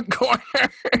call-out corner.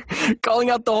 Calling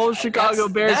out the whole Chicago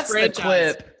Bears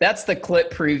franchise. That's the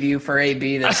clip preview for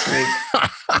AB this week.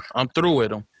 I'm through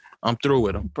with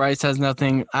them. Bryce has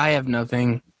nothing. I have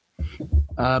nothing.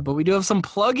 But we do have some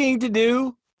plugging to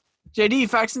do. JD,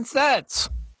 facts and stats.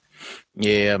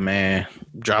 Yeah, man.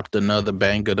 Dropped another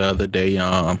banger the other day.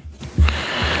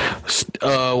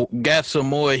 Got some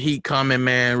more heat coming,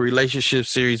 man. Relationship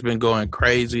series been going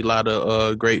crazy. A lot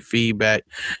of great feedback.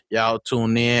 Y'all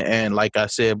tune in, and like I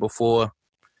said before,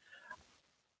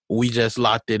 we just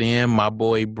locked it in. My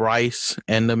boy Bryce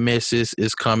and the missus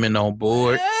is coming on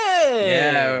board. Hey!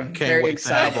 Yeah, can't wait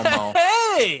excited. To have them on.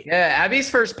 Hey! Yeah, Abby's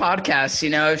first podcast. You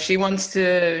know, if she wants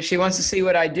to see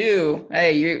what I do.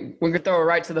 Hey, we're gonna throw her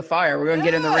right to the fire. We're gonna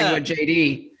get in the ring with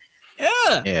JD.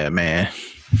 Yeah, man.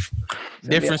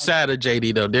 Different side of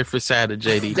JD though. Different side of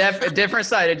JD. Different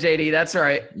side of JD. That's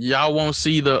right. Y'all won't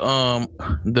see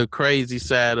the crazy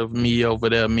side of me over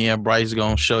there. Me and Bryce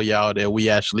gonna show y'all that we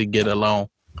actually get along.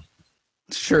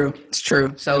 It's true.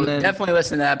 So definitely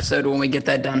listen to the episode when we get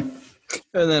that done.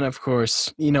 And then, of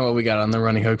course, you know what we got on the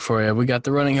running hook for you. We got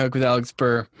the running hook with Alex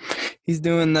Burr. He's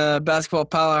doing the basketball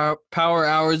power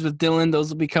hours with Dylan. Those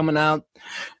will be coming out.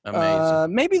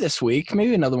 Amazing. Maybe this week.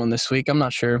 Maybe another one this week. I'm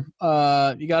not sure.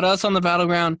 You got us on the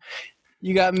Battleground.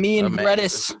 You got me and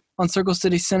Brettis on Circle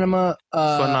City Cinema.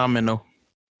 Phenomenal.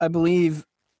 I believe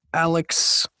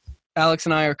Alex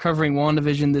and I are covering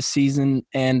WandaVision this season,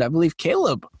 and I believe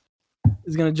Caleb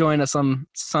is going to join us on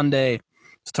Sunday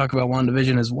to talk about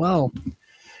WandaVision as well.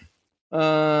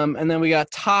 And then we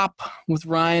got Top with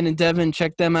Ryan and Devin.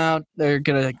 Check them out. They're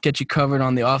going to get you covered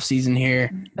on the off season here.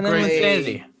 And then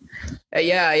Linsanity.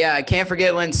 Yeah. I can't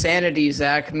forget Linsanity,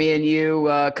 Zach. Me and you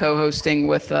co-hosting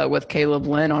with Caleb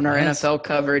Lynn on our NFL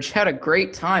coverage. Had a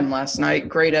great time last night.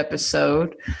 Great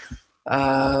episode.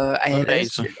 And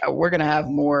we're going to have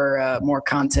more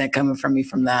content coming from you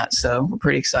from that. So we're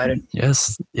pretty excited.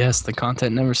 Yes. The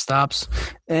content never stops.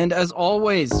 And as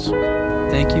always,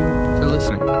 thank you for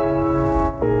listening.